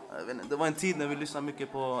jag vet inte, det var en tid när vi lyssnade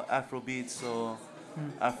mycket på afrobeats och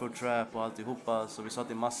afrotrap och alltihopa. Så vi sa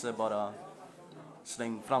till massor bara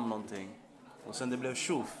släng fram någonting. Och sen det blev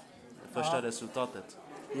tjoff, första resultatet.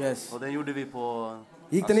 Yes. Och den gjorde vi på...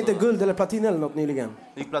 Gick den inte guld eller platina eller något nyligen?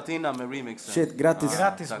 Gick platina med remixen. Shit, grattis.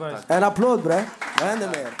 Grattis, tack. En applåd bre. Vad händer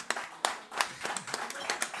med er?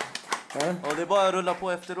 Och det bara rulla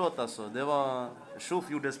på efteråt alltså. Det var... Tjoff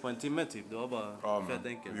gjordes på en timme typ. Det var bara fett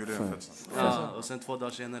enkelt. Vi gjorde en fett. Ja, och sen 2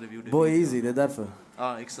 dagar senare vi gjorde Boy Easy, det är därför.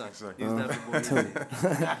 Ja, exakt. Det är därför Boy Easy.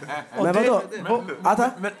 Men vadå?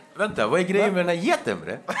 Men vänta, vad är grejen med den här geten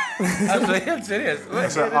bre? Alltså helt seriöst.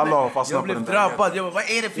 Alla har fastnat jag blev drabbad. Jag bara, vad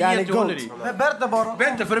är det för get du håller i? Men berätta bara.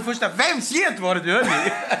 Vänta, för det första, vems get var det du höll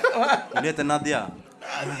i? Hon heter Nadia.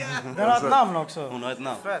 Den har ett namn också. Hon har ett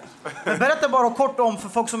namn. Men berätta bara kort om, för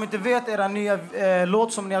folk som inte vet, era nya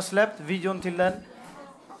låt som ni har släppt, videon till den.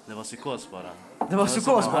 Det var psykos bara. Det var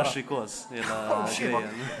psykos bara? Psykos, hela grejen.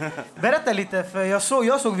 Berätta lite, för jag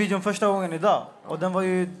såg videon första gången idag. Och den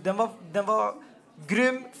var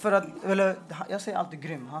grym för att, eller jag säger alltid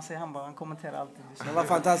grym. Han kommenterar alltid. Den var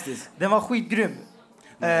fantastisk. Den var skitgrym.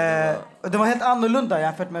 Den var helt annorlunda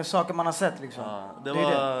jämfört med saker man har sett liksom. Ja, det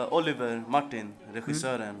var Oliver Martin,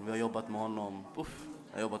 regissören. Vi har jobbat med honom. Jag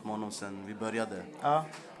har jobbat med honom sen vi började. Ja.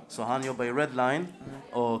 Så han jobbar i Redline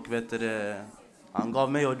och han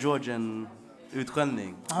gav mig och George en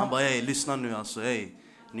utskällning. Han bara, hej, lyssna nu alltså, hej.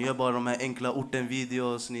 Ni gör bara de här enkla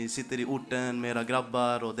orten-videos, ni sitter i orten med era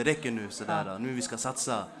grabbar och det räcker nu sådär. Nu vi ska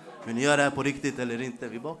satsa. Men ni gör det här på riktigt eller inte?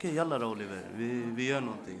 Vi bara, okej, jalla då Oliver, vi gör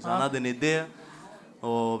någonting. Så han hade en idé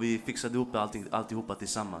och vi fixade ihop alltihopa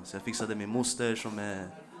tillsammans. Jag fixade min moster som är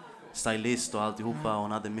stylist och alltihopa.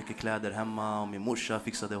 Hon hade mycket kläder hemma och min morsa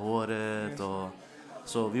fixade håret och...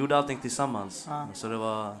 Så vi gjorde allting tillsammans. Så det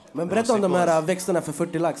var... Men berätta om de här växterna för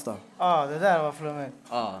 40 lax då. Ja, det där var flummigt.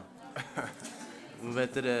 Ja.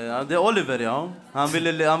 Det är Oliver, ja. Han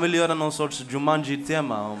ville göra någon sorts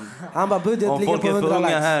Jumanji-tema. Han bara, budget ligger på 100 lax. Om folk är för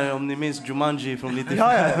unga här, om ni minns Jumanji från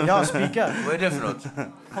 94. Ja, spikar. Vad är det för något?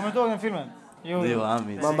 Kommer du inte ihåg den filmen? Jo, han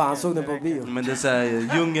minns. Han såg den på bio. Men det är såhär,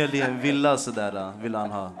 djungel i en villa sådär, vill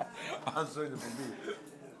han ha. Han såg den på bio?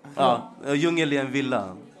 Ja, djungel i en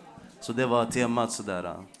villa. Så det var temat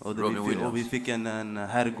sådär. Och vi fick en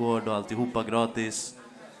herrgård och alltihopa gratis.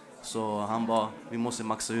 Så han bara, vi måste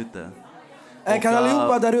maxa ut det. Kan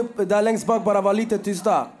allihopa där uppe, där längst bak bara vara lite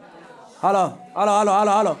tysta? Hallå.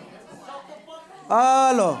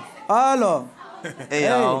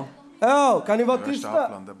 Hey, Kan ni vara tysta?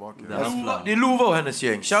 Det är Lova och hennes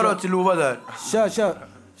gäng. Shoutout till Lova där.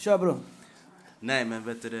 Kör bro. Nej, men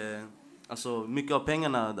vet du, alltså mycket av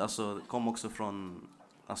pengarna alltså, kom också från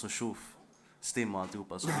alltså Shuf, Stim och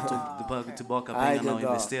alltihopa. Så vi tog tillbaka pengarna och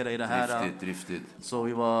investerade i det här. Driftigt. Så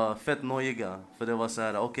vi var fett nojiga. För det var så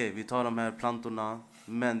här, okej, vi tar de här plantorna,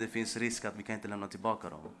 men det finns risk att vi kan inte lämna tillbaka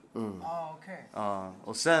dem.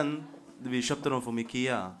 Och sen, vi köpte dem från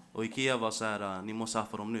Ikea. Och Ikea var så här, ni måste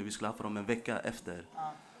haffa dem nu. Vi skulle haffa dem en vecka efter.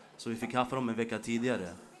 Så vi fick haffa dem en vecka tidigare.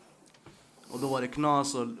 Och då var det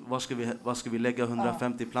knas, och var ska vi lägga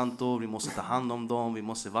 150 plantor? Vi måste ta hand om dem, vi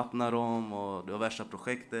måste vattna dem. Och det var värsta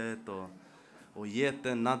projektet. Och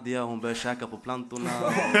geten, Nadia, hon började käka på plantorna.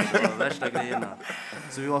 Och det var värsta grejerna.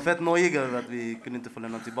 Så vi var fett nojiga över att vi kunde inte få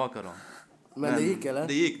lämna tillbaka dem. Men det gick eller?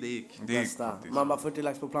 Det gick. Man bara 40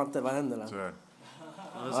 lax på plantor, vad händer där?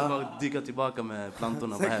 Och så bara dyka tillbaka med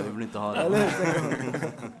plantorna. Vi vill inte ha det.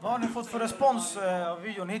 Vad har ni fått för respons av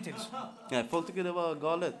videon hittills? Ja, folk tycker det var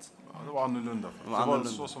galet. Ja, det var annorlunda. Det var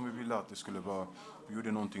så som vi ville att det skulle vara. Vi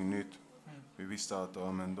gjorde någonting nytt. Vi visste att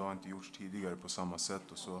men det har inte gjorts tidigare på samma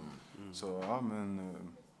sätt. Och så. Så ja, men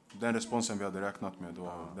den responsen vi hade räknat med,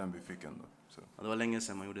 då den vi fick ändå. Så. Ja, det var länge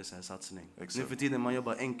sedan man gjorde så här satsning. Exakt. Nu för tiden man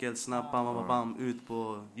jobbar enkelt, snabbt, bam, ut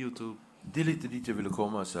på YouTube. Det är lite dit jag ville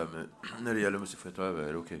komma så här, men när det gäller musik får jag ta över,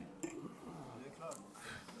 är det okej?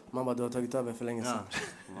 Mamma, du har tagit över för länge sedan.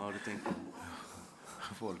 Vad har du tänkt?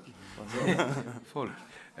 Folk.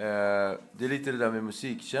 Det är lite det där med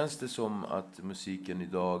musik. Känns det som att musiken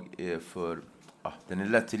idag är för... den är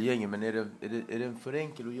lättillgänglig, men är den för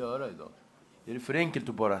enkel att göra idag? Är det för enkelt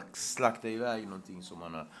att bara slakta iväg någonting som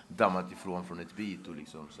man har dammat ifrån från ett beat och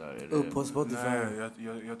liksom så här? Upp på Spotify? Nej,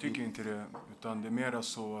 jag tycker inte det. Utan det är mer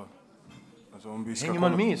så... Alltså, om vi ska hänger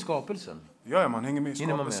man med i skapelsen? Ja, man hänger med i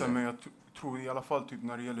skapelsen. Men jag tror i alla fall typ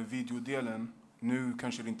när det gäller videodelen. Nu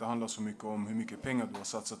kanske det inte handlar så mycket om hur mycket pengar du har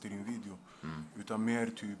satsat i din video. Utan mer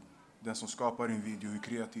typ den som skapar en video, hur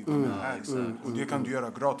kreativ den är. Och det kan du göra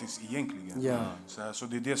gratis egentligen. Så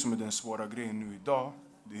det är det som är den svåra grejen nu idag.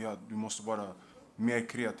 Det är att du måste vara mer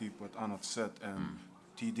kreativ på ett annat sätt än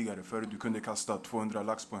tidigare. För du kunde kasta 200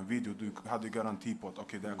 lax på en video. Du hade garanti på att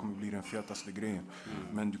det här kommer bli den fetaste grejen.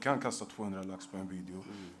 Men du kan kasta 200 lax på en video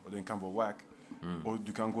och den kan vara wack. Och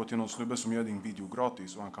du kan gå till någon snubbe som gör din video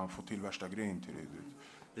gratis och han kan få till värsta grejen till dig.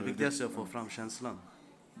 Det viktigaste är att få fram känslan.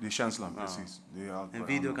 Det är känslan, precis. Det är allt en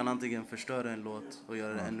video kan antingen förstöra en låt och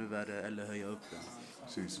göra det ännu värre eller höja upp den.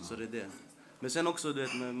 Precis. Så det är det. Men sen också, du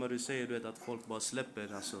vet, när du säger att folk bara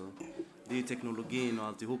släpper, alltså, det är ju teknologin och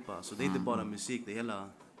alltihopa. Så det är inte bara musik, det är hela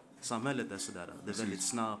samhället är sådär. Det är väldigt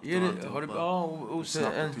snabbt. Har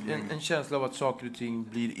du en känsla av att saker och ting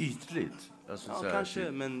blir ytligt? Alltså, ja,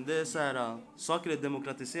 kanske, men det är så här, saker är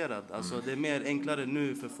demokratiserat. Alltså, det är mer enklare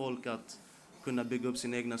nu för folk att kunna bygga upp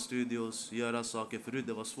sina egna studios, göra saker. Förut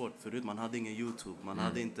det var svårt. Förut man hade ingen YouTube.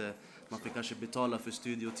 Man fick kanske betala för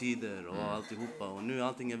studiotider och alltihopa. Och nu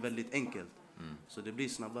allting är väldigt enkelt. Så det blir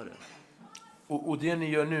snabbare. Och det ni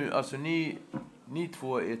gör nu, alltså ni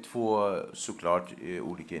två är såklart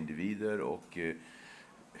olika individer och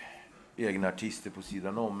egna artister på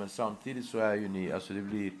sidan om. Men samtidigt så är ju ni, alltså det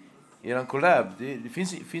blir eran collab. Det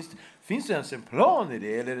finns det ens en plan i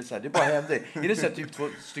det? Eller är det så här, det bara hände? Är det så här, typ 2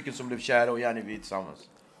 stycken som blev kära och gärna vi tillsammans?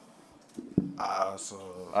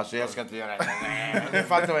 Alltså jag ska inte göra det. Du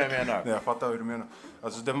fattar vad jag menar. Nej, jag fattar vad du menar.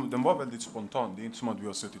 Alltså den var väldigt spontan. Det är inte som att vi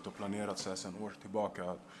har suttit och planerat så här sedan år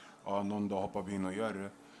tillbaka. Att någon dag hoppar vi in och gör det.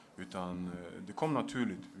 Utan det kom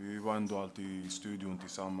naturligt. Vi var ändå alltid i studion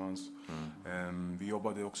tillsammans. Vi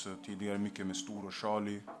jobbade också tidigare mycket med Stor och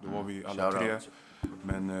Charlie. Då var vi alla 3.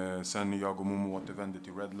 Men sen jag och Momo återvände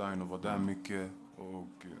till Redline och var där mycket.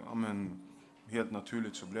 Och helt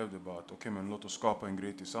naturligt så blev det bara att men låt oss skapa en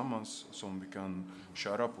grej tillsammans som vi kan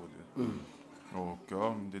köra på det.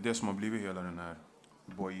 Och det är det som har blivit hela den här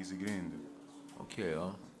Boy Easy-grejen. Okej,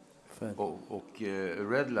 ja. Och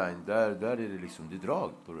Redline, där är det liksom, det är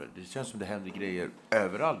drag på Red. Det känns som det händer grejer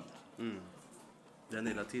överallt. Det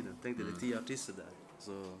händer hela tiden. Tänk dig, det är 10 artister där.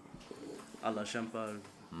 Så alla kämpar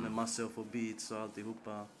med massor att få beats och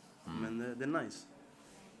alltihopa. Men det är nice.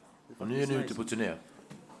 Och nu är ni ute på turné?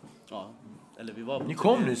 Ja, eller vi var på Ni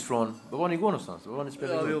kom nyss från, var var ni går någonstans? Var var ni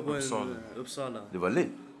spelade? Ja, vi var på Uppsala. Det var lit?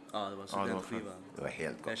 Ja, det var studentskiva. Det var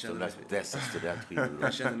helt gott. De där dessa studentskivor.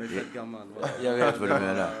 Jag kände mig fett gammal. Jag vet vad du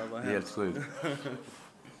menar. Det är helt sjukt.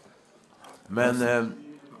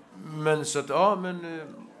 Men så att,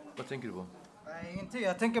 vad tänker du på? Nej, inte.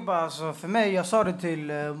 Jag tänker bara, alltså, för mig, jag sa det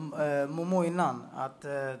till Momo innan, att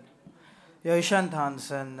jag har ju känt han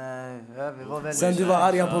sen... Sen du var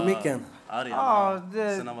arg på micken?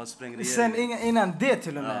 Sen han var sprängd sen innan det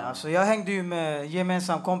till och med. Alltså, jag hängde ju med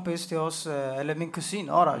gemensam kompis till oss, eller min kusin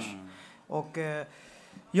Arash. Och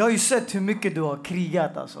jag har ju sett hur mycket du har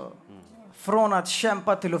krigat alltså. Från att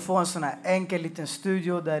kämpa till att få en sån här enkel liten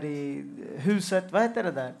studio där i huset. Vad heter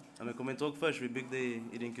det där? Ja, men kommer inte ihåg först, vi byggde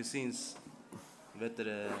i din kusins...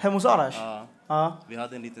 Hemma hos Arash? Ja. Vi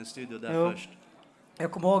hade en liten studio där först.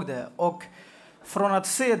 Jag kommer ihåg det. Och från att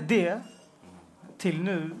se det till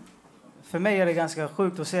nu, för mig är det ganska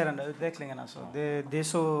sjukt att se den där utvecklingen. Alltså. Det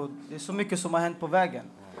är så mycket som har hänt på vägen.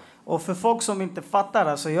 Och för folk som inte fattar,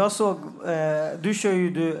 alltså, jag såg, du kör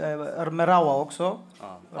ju med Rawa också.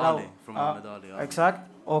 Ali, från Mohammed Ali. Ja. Exakt.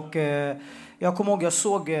 Och jag kommer ihåg, jag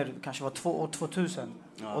såg er, kanske var år 2000.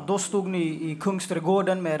 Ja. Och då stod ni i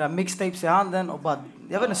Kungsträdgården med era mixtapes i handen och bara,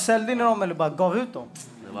 jag vet inte, säljde ni dem eller bara gav ut dem?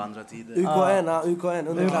 Det var andra tider.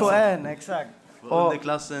 UKN, exakt.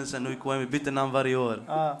 Underklassen, sen UKN, vi bytte namn varje år.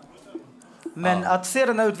 Men att se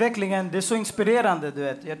den här utvecklingen, det är så inspirerande, du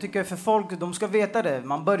vet. Jag tycker för folk, de ska veta det.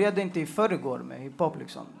 Man började inte i förrgår med hiphop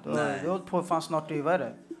liksom. Du har hållit på fan snart i, vad är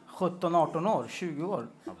det? 17, 18 år, 20 år.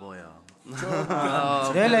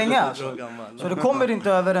 Det är länge alltså. Så det kommer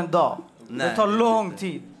inte över en dag. Det tar lång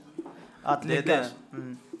tid att lyckas.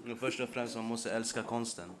 Först och främst man måste älska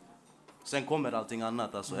konsten. Sen kommer allting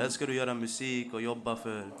annat. Alltså, älskar du göra musik och jobba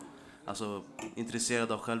för... Alltså,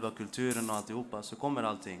 intresserad av själva kulturen och alltihopa, så kommer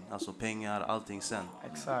allting. Alltså pengar, allting sen.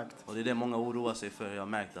 Exakt. Och det är det många oroar sig för. Jag har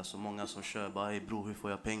märkt, alltså många som kör bara, hej bro, hur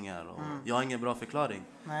får jag pengar? Och jag har ingen bra förklaring.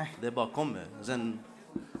 Nej. Det bara kommer. Sen,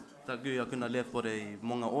 tack Gud, jag har kunnat leva på det i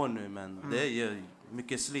många år nu, men det är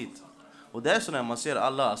mycket slit. Och det är så när man ser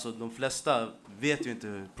alla, alltså de flesta vet ju inte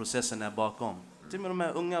hur processen är bakom. Till och med de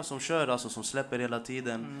här unga som kör, alltså som släpper hela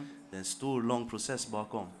tiden. Det är en stor, lång process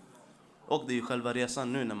bakom. Och det är ju själva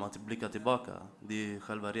resan nu när man blickar tillbaka. Det är ju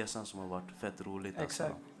själva resan som har varit fett roligt. Exakt.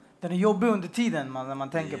 Alltså. Den är jobbig under tiden när man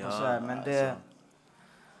tänker på så här. Men alltså, det...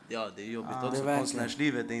 Ja, det är jobbigt också.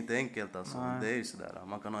 Konstnärslivet är inte enkelt. Alltså. Det är ju sådär.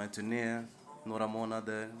 Man kan ha en turné några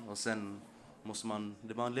månader och sen måste man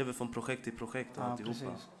lever från projekt till projekt och alltihopa.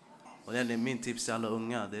 Precis. Och det är min tips till alla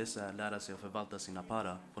unga. Det är så här, lära sig att förvalta sina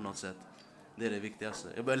para på något sätt. Det är det viktigaste.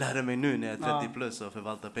 Jag börjar lära mig nu när jag är 30 plus och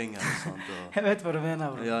förvalta pengar och sånt. Och... Jag vet vad du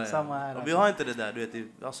menar, bro. Ja. Samma här. Och vi har inte det där, du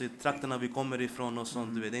vet. Alltså i trakterna vi kommer ifrån och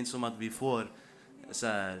sånt, du vet. Det är inte som att vi får så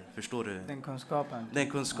här, förstår du? Den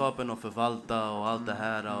kunskapen att förvalta och allt det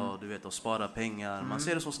här och du vet, att spara pengar. Man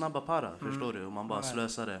ser det som snabba para, förstår du? Och man bara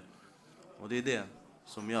slösar det. Och det är det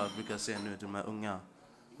som jag brukar se nu till de här unga.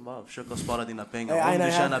 Bara försöka spara dina pengar, om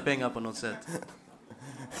du tjänar pengar på något sätt.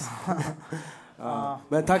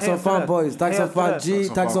 Men tack som fan boys, tack som fan G,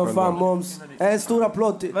 tack som fan Moms. En stor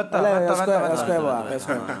applåd till... Jag skojar bara.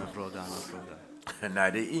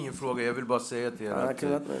 Nej, det är ingen fråga. Jag vill bara säga till er att...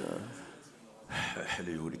 Eller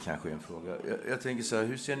jo, det kanske är en fråga. Jag tänker så här,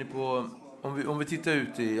 hur ser ni på... Om vi tittar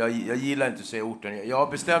ut i... Jag gillar inte att säga orten. Jag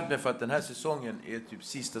har bestämt mig för att den här säsongen är typ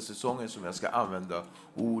sista säsongen som jag ska använda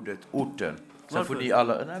ordet orten. Sen får ni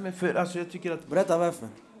alla... Nej, men för, alltså, jag tycker att... Berätta varför.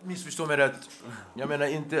 Missförstå mig rätt. Jag menar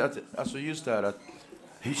inte att... Alltså just det här att...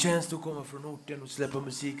 Hur känns det att komma från orten och släppa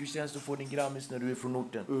musik? Hur känns det att få din grammis när du är från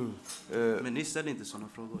orten? Men ni ställer inte sådana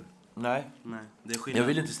frågor. Nej. Det är skillnad. Jag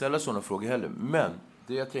vill inte ställa sådana frågor heller. Men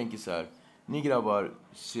det jag tänker så här. Ni grabbar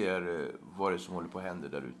ser vad det är som håller på att hända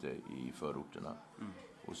där ute i förorterna.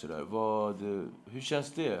 Och så där. Hur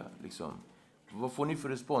känns det liksom? Vad får ni för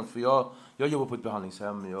respons? För jag jobbar på ett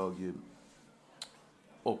behandlingshem.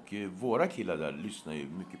 Och våra killar där lyssnar ju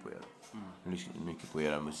mycket på er. Lyssnar mycket på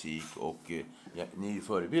era musik. Och ni är ju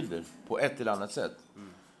förebilder på ett eller annat sätt.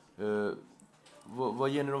 Vad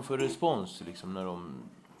ger ni dem för respons liksom, när de...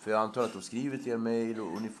 För jag antar att de skriver till er mejl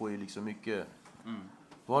och ni får ju liksom mycket...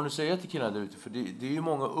 Vad har ni att säga till killarna där ute? För det är ju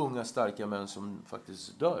många unga starka män som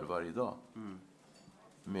faktiskt dör varje dag.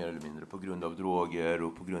 Mer eller mindre på grund av droger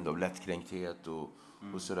och på grund av lättkränkthet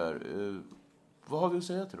och sådär. Vad har vi att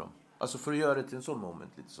säga till dem? Alltså för att göra det till en sån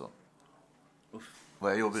moment lite så.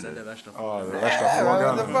 Vad är jobbigt nu? Det värsta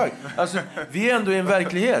frågan. Alltså, vi är ändå i en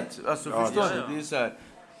verklighet. Alltså, förstår ni? Det är så här.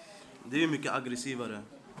 Det är ju mycket aggressivare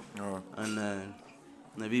än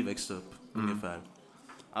när vi växte upp, ungefär.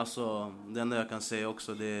 Alltså, det enda jag kan säga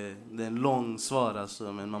också, det är en lång svar,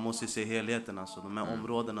 alltså, men man måste se helheten. Alltså, de här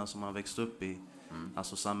områdena som man växt upp i,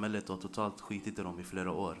 alltså samhället har totalt skitit i dem i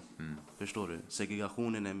flera år. Förstår du?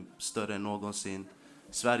 Segregationen är större än någonsin.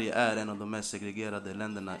 Sverige är en av de mest segregerade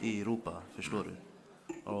länderna i Europa, förstår du?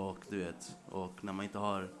 Och du vet, och när man inte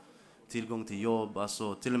har tillgång till jobb,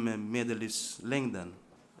 alltså till och med medellivslängden,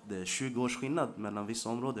 det är 20 års skillnad mellan vissa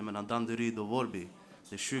områden, mellan Danderyd och Vårby.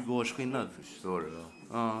 Det är 20 års skillnad. Förstår du?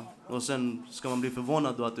 Ja. Och sen ska man bli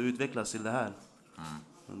förvånad då att det utvecklas till det här.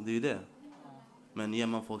 Det är ju det. Men ger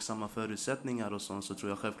man folk samma förutsättningar och sånt, så tror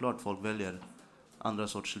jag självklart folk väljer andra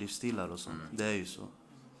sorts livsstilar och sånt. Det är ju så.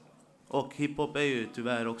 Och hiphop är ju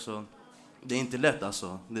tyvärr också, det är inte lätt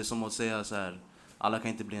alltså. Det är som att säga så här, alla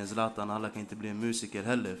kan inte bli en Zlatan, alla kan inte bli en musiker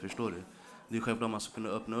heller, förstår du? Det är självklart man ska kunna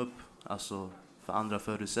öppna upp alltså, för andra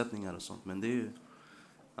förutsättningar och sånt. Men det är ju,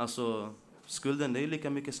 alltså, skulden det är ju lika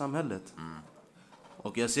mycket samhället.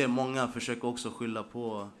 Och jag ser många försöka också skylla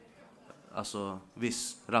på, alltså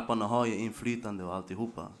visst, rapparna har ju inflytande och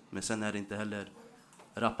alltihopa. Men sen är det inte heller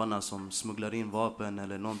rapparna som smugglar in vapen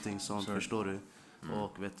eller någonting sånt, förstår du?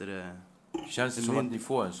 Och vet du det... Känns det som att ni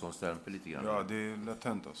får en sån stämpel lite grann? Ja, det är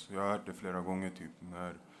latent alltså. Jag har hört det flera gånger typ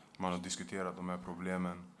när man har diskuterat de här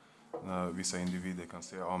problemen. När vissa individer kan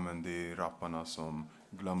säga att men det är rapparna som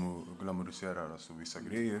glamoriserar alltså vissa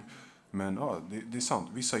grejer. Men ja, det är sant.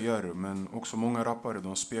 Vissa gör det. Men också många rappare,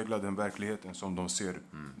 de speglar den verkligheten som de ser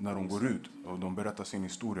när de går ut. Och de berättar sin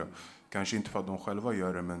historia. Kanske inte för att de själva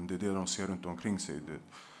gör det, men det är det de ser runt omkring sig.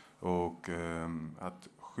 Och att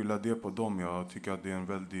skylla det på dem, jag tycker att det är en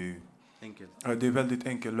väldigt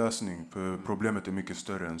enkel lösning. För problemet är mycket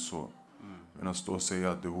större än så. Men att stå och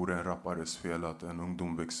säga att det vore en rappares fel att en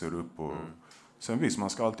ungdom växer upp. Och sen visst, man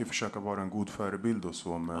ska alltid försöka vara en god förebild och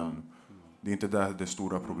så, men det är inte där det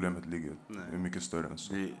stora problemet ligger. Nej. Det är mycket större än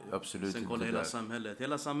så. Absolut. Sen kolla hela samhället.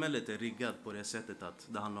 Hela samhället är riggat på det sättet att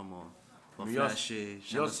det handlar om att vara flashig,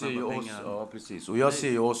 tjäna snabba pengar. Ja, precis. Och jag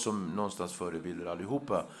ser ju oss som någonstans förebilder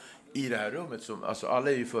allihopa i det här rummet. Alltså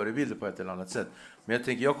alla är ju förebilder på ett eller annat sätt. Men jag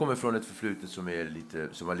tänker, jag kommer från ett förflutet som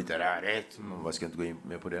var lite rörigt. Man ska inte gå in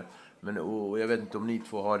mer på det. Men, och jag vet inte om ni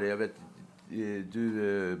två har det. Jag vet,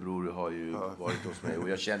 du bror har ju varit hos mig och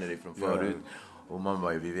jag känner dig från förut. Och man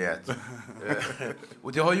bara, vi vet.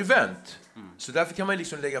 Och det har ju vänt. Så därför kan man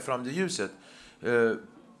liksom lägga fram det ljuset.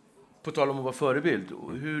 På tal om att vara förebild.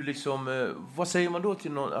 Hur liksom, vad säger man då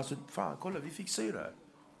till någon? Alltså, fan, kolla, vi fixar ju det här.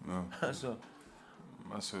 Ja.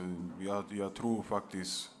 Alltså, jag tror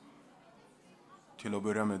faktiskt, till att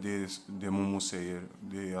börja med det Momo säger,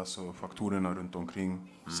 det är alltså faktorerna runt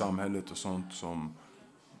omkring samhället och sånt som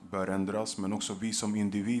bör ändras. Men också vi som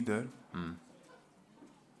individer,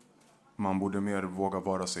 man borde mer våga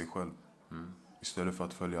vara sig själv istället för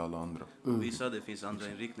att följa alla andra. Visa det finns andra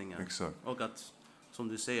inriktningar. Exakt. Och att, som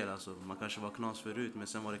du säger, alltså, man kanske var knas förut, men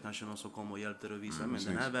sen var det kanske någon som kom och hjälpte dig att visa, men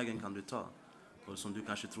den här vägen kan du ta. Och som du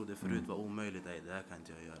kanske trodde förut var omöjligt, nej, det här kan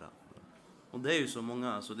inte jag göra. Och det är ju så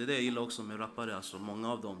många, alltså, det är det jag gillar också med rappare, alltså,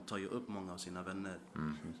 många av dem tar ju upp många av sina vänner.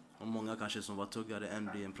 Och många kanske som var tuggare, en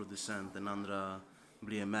blir en producent, den andra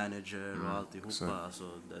blir en manager och alltihopa.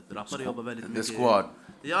 Alltså, rappare jobbar väldigt mycket. The squad.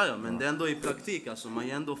 Ja, men det är ändå i praktik, alltså, man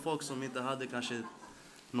är ändå folk som inte hade kanske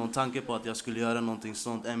någon tanke på att jag skulle göra någonting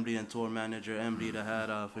sånt. En blir en tour manager, en blir det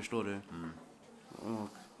här, förstår du? Och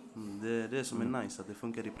det är det som är nice, att det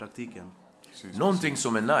funkar i praktiken. Någonting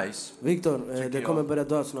som är nice. Viktor, det kommer börja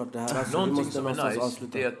dö snart det här. Alltså, någonting som är nice,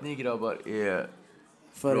 det är att ni grabbar är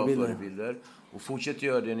bra förebilder. Och fortsätt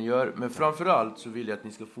göra det ni gör. Men framförallt så vill jag att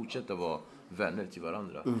ni ska fortsätta vara vänner till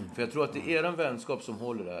varandra. För jag tror att det är er vänskap som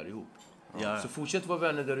håller det här ihop. Ja. Så fortsätt vara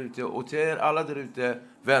vänner där ute. Och till er alla där ute,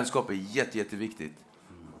 vänskap är jätteviktigt.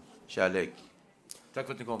 Kärlek. Tack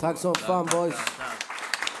för att ni kom. Tack så fan, boys.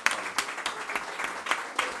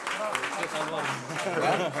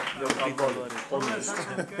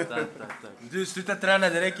 Du, sluta träna,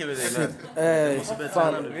 det räcker med dig.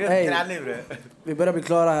 Vi börjar bli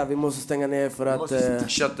klara här, vi måste stänga ner för att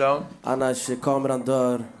annars kameran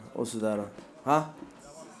dör och sådär. Ha?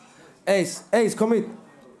 Ace, kom hit.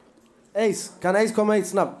 Ace, kan Ace komma hit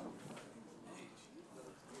snabbt?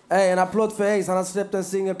 En applåd för Ace, han har släppt en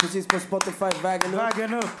singel precis på Spotify,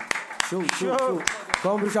 Vägen upp. Tjo.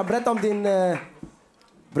 Kom brorsan, berätta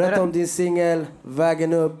om din singel,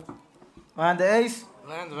 Vägen upp. Vad händer Ace?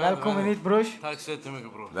 Välkommen hit brors. Tack så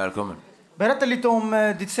jättemycket bror. Välkommen. Berätta lite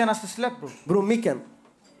om ditt senaste släpp bror. Bror, micken.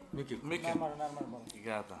 Närmare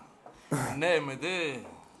bara. Nej, men det är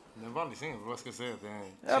en vanlig singel, vad ska jag säga?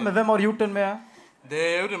 Ja, men vem har du gjort den med?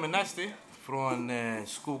 Jag gjorde med Nasty från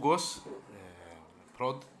Skogås,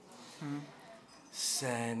 Prod.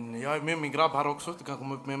 Sen, jag är med min grabb här också, du kan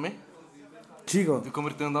komma upp med mig. Chico. Du kommer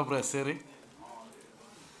inte undan på det, serie.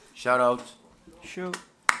 Shout out. Shoot.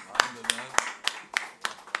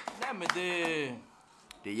 Nej, men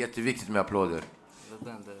det är jätteviktigt med applåder. Det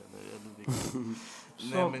är jätteviktigt.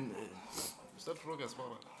 Nej, men ställ frågan, svara.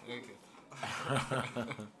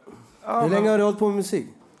 Hur länge har du hållit på med musik?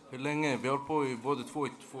 Hur länge? Vi har hållit på i både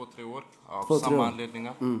 2-3 år. Av samma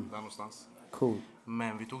anledningar. Där någonstans. Cool.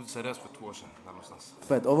 Men vi tog det seriöst för 2 år sedan. Där någonstans.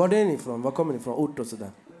 Fett. Och var är ni ifrån? Var kommer ni ifrån? Ort och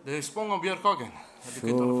sådär? Det är Spång och Björkhagen. Jag brukar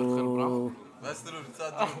inte hålla för själv bra. Västerort,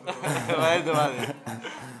 Nej, det var det.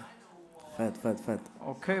 Fett.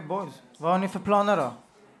 Okej, boys. Vad har ni för planer då?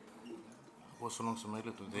 Gå så långt som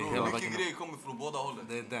möjligt. Det är hela mycket grejer kommer från båda hållen.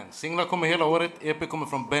 Det är den. Singlar kommer hela året. EP kommer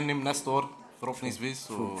från Benim nästa år. Förhoppningsvis.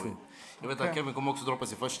 Jag vet att Kevin kommer också droppa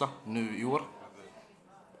sin första nu i år.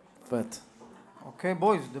 Fett. Okej,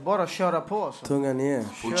 boys. Det är bara att köra på. Så. Tunga ni är.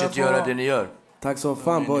 Fortsätt göra det ni gör. Tack så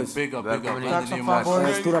fan, boys. Tack så fan,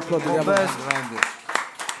 boys. Stora applåd till grabbarna.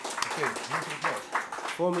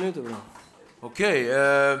 2 minuter, bra. Okej,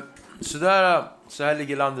 så här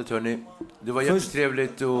ligger landet, hörni. Det var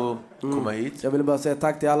jättetrevligt att komma hit. Jag vill bara säga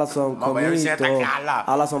tack till alla som kom hit och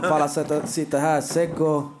alla som på alla sätt sitter här.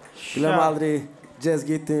 Seko, glöm aldrig Jazz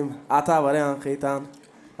Gittim. Ata var det han, skitan.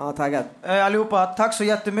 Ja, taggad. Allihopa, tack så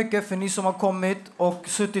jättemycket för ni som har kommit och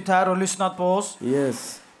suttit här och lyssnat på oss.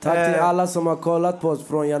 Yes. Tack till alla som har kollat på oss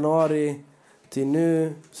från januari till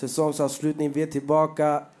nu. Säsongsavslutning, vi är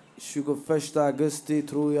tillbaka 21 augusti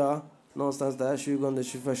tror jag. Någonstans där,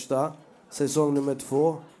 20-21. Säsong nummer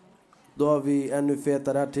 2. Då har vi ännu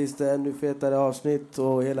fetare artister, ännu fetare avsnitt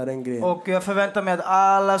och hela den grejen. Och jag förväntar mig att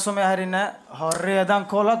alla som är här inne har redan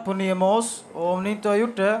kollat på Ni är med oss. Och om ni inte har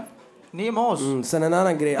gjort det, ni är med oss. Sen en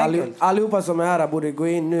annan grej. Allihopa som är här borde gå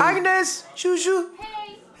in nu. Agnes! Tju!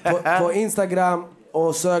 På Instagram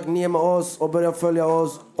och sök Ni är med oss och börja följa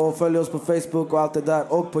oss. Och följ oss på Facebook och allt det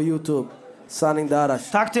där. Och på YouTube. Sanning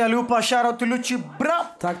Darash. Tack till allihopa. Shoutout till Lucci. Bra!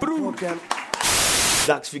 Tack till folken.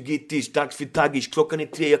 Dags för gittish, dags för taggish. Klockan är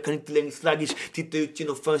 3, jag kan inte längre slaggish. Titta ut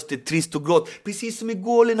genom fönstret, trist och grått. Precis som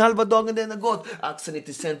igår, en halva dagen den har gått. Axeln är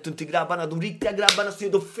till centrum till grabbarna. De riktiga grabbarna ser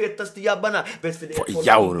de fetaste jabbarna. Bäst för det är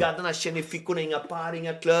gaddarna. Känner fickorna, inga par,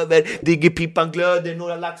 inga klöver. Digger pipan glöder,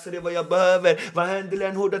 några laxar är vad jag behöver. Vad händer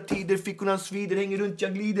än hårda tider? Fickorna svider, hänger runt,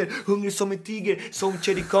 jag glider. Hungrig som en tiger, som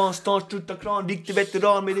Cherry Khan. Stans strutta kran, riktig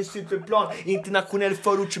veteran med en superplan. Internationell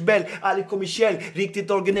förortsrebell, aldrig kommersiell.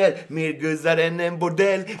 Riktigt originell, mer guzzar än en bordell.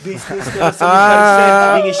 Business som en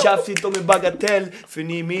karusell. Ingen tjafsigt om en bagatell. För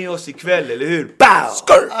ni är med oss ikväll, eller hur?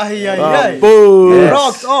 Bow! Aj.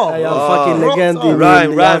 Rakt av. Jag är fucking legend i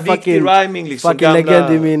min... Riktig rhyming liksom. Fucking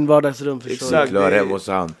legend i min vardagsrum. Exakt. Klar hemma hos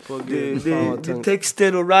han. Det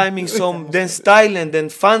texter och rhyming som... Den stilen, den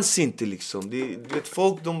fanns inte liksom. Du vet,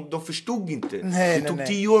 folk, de förstod inte. Det tog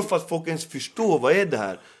 10 år för att folk ens förstå vad är det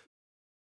här.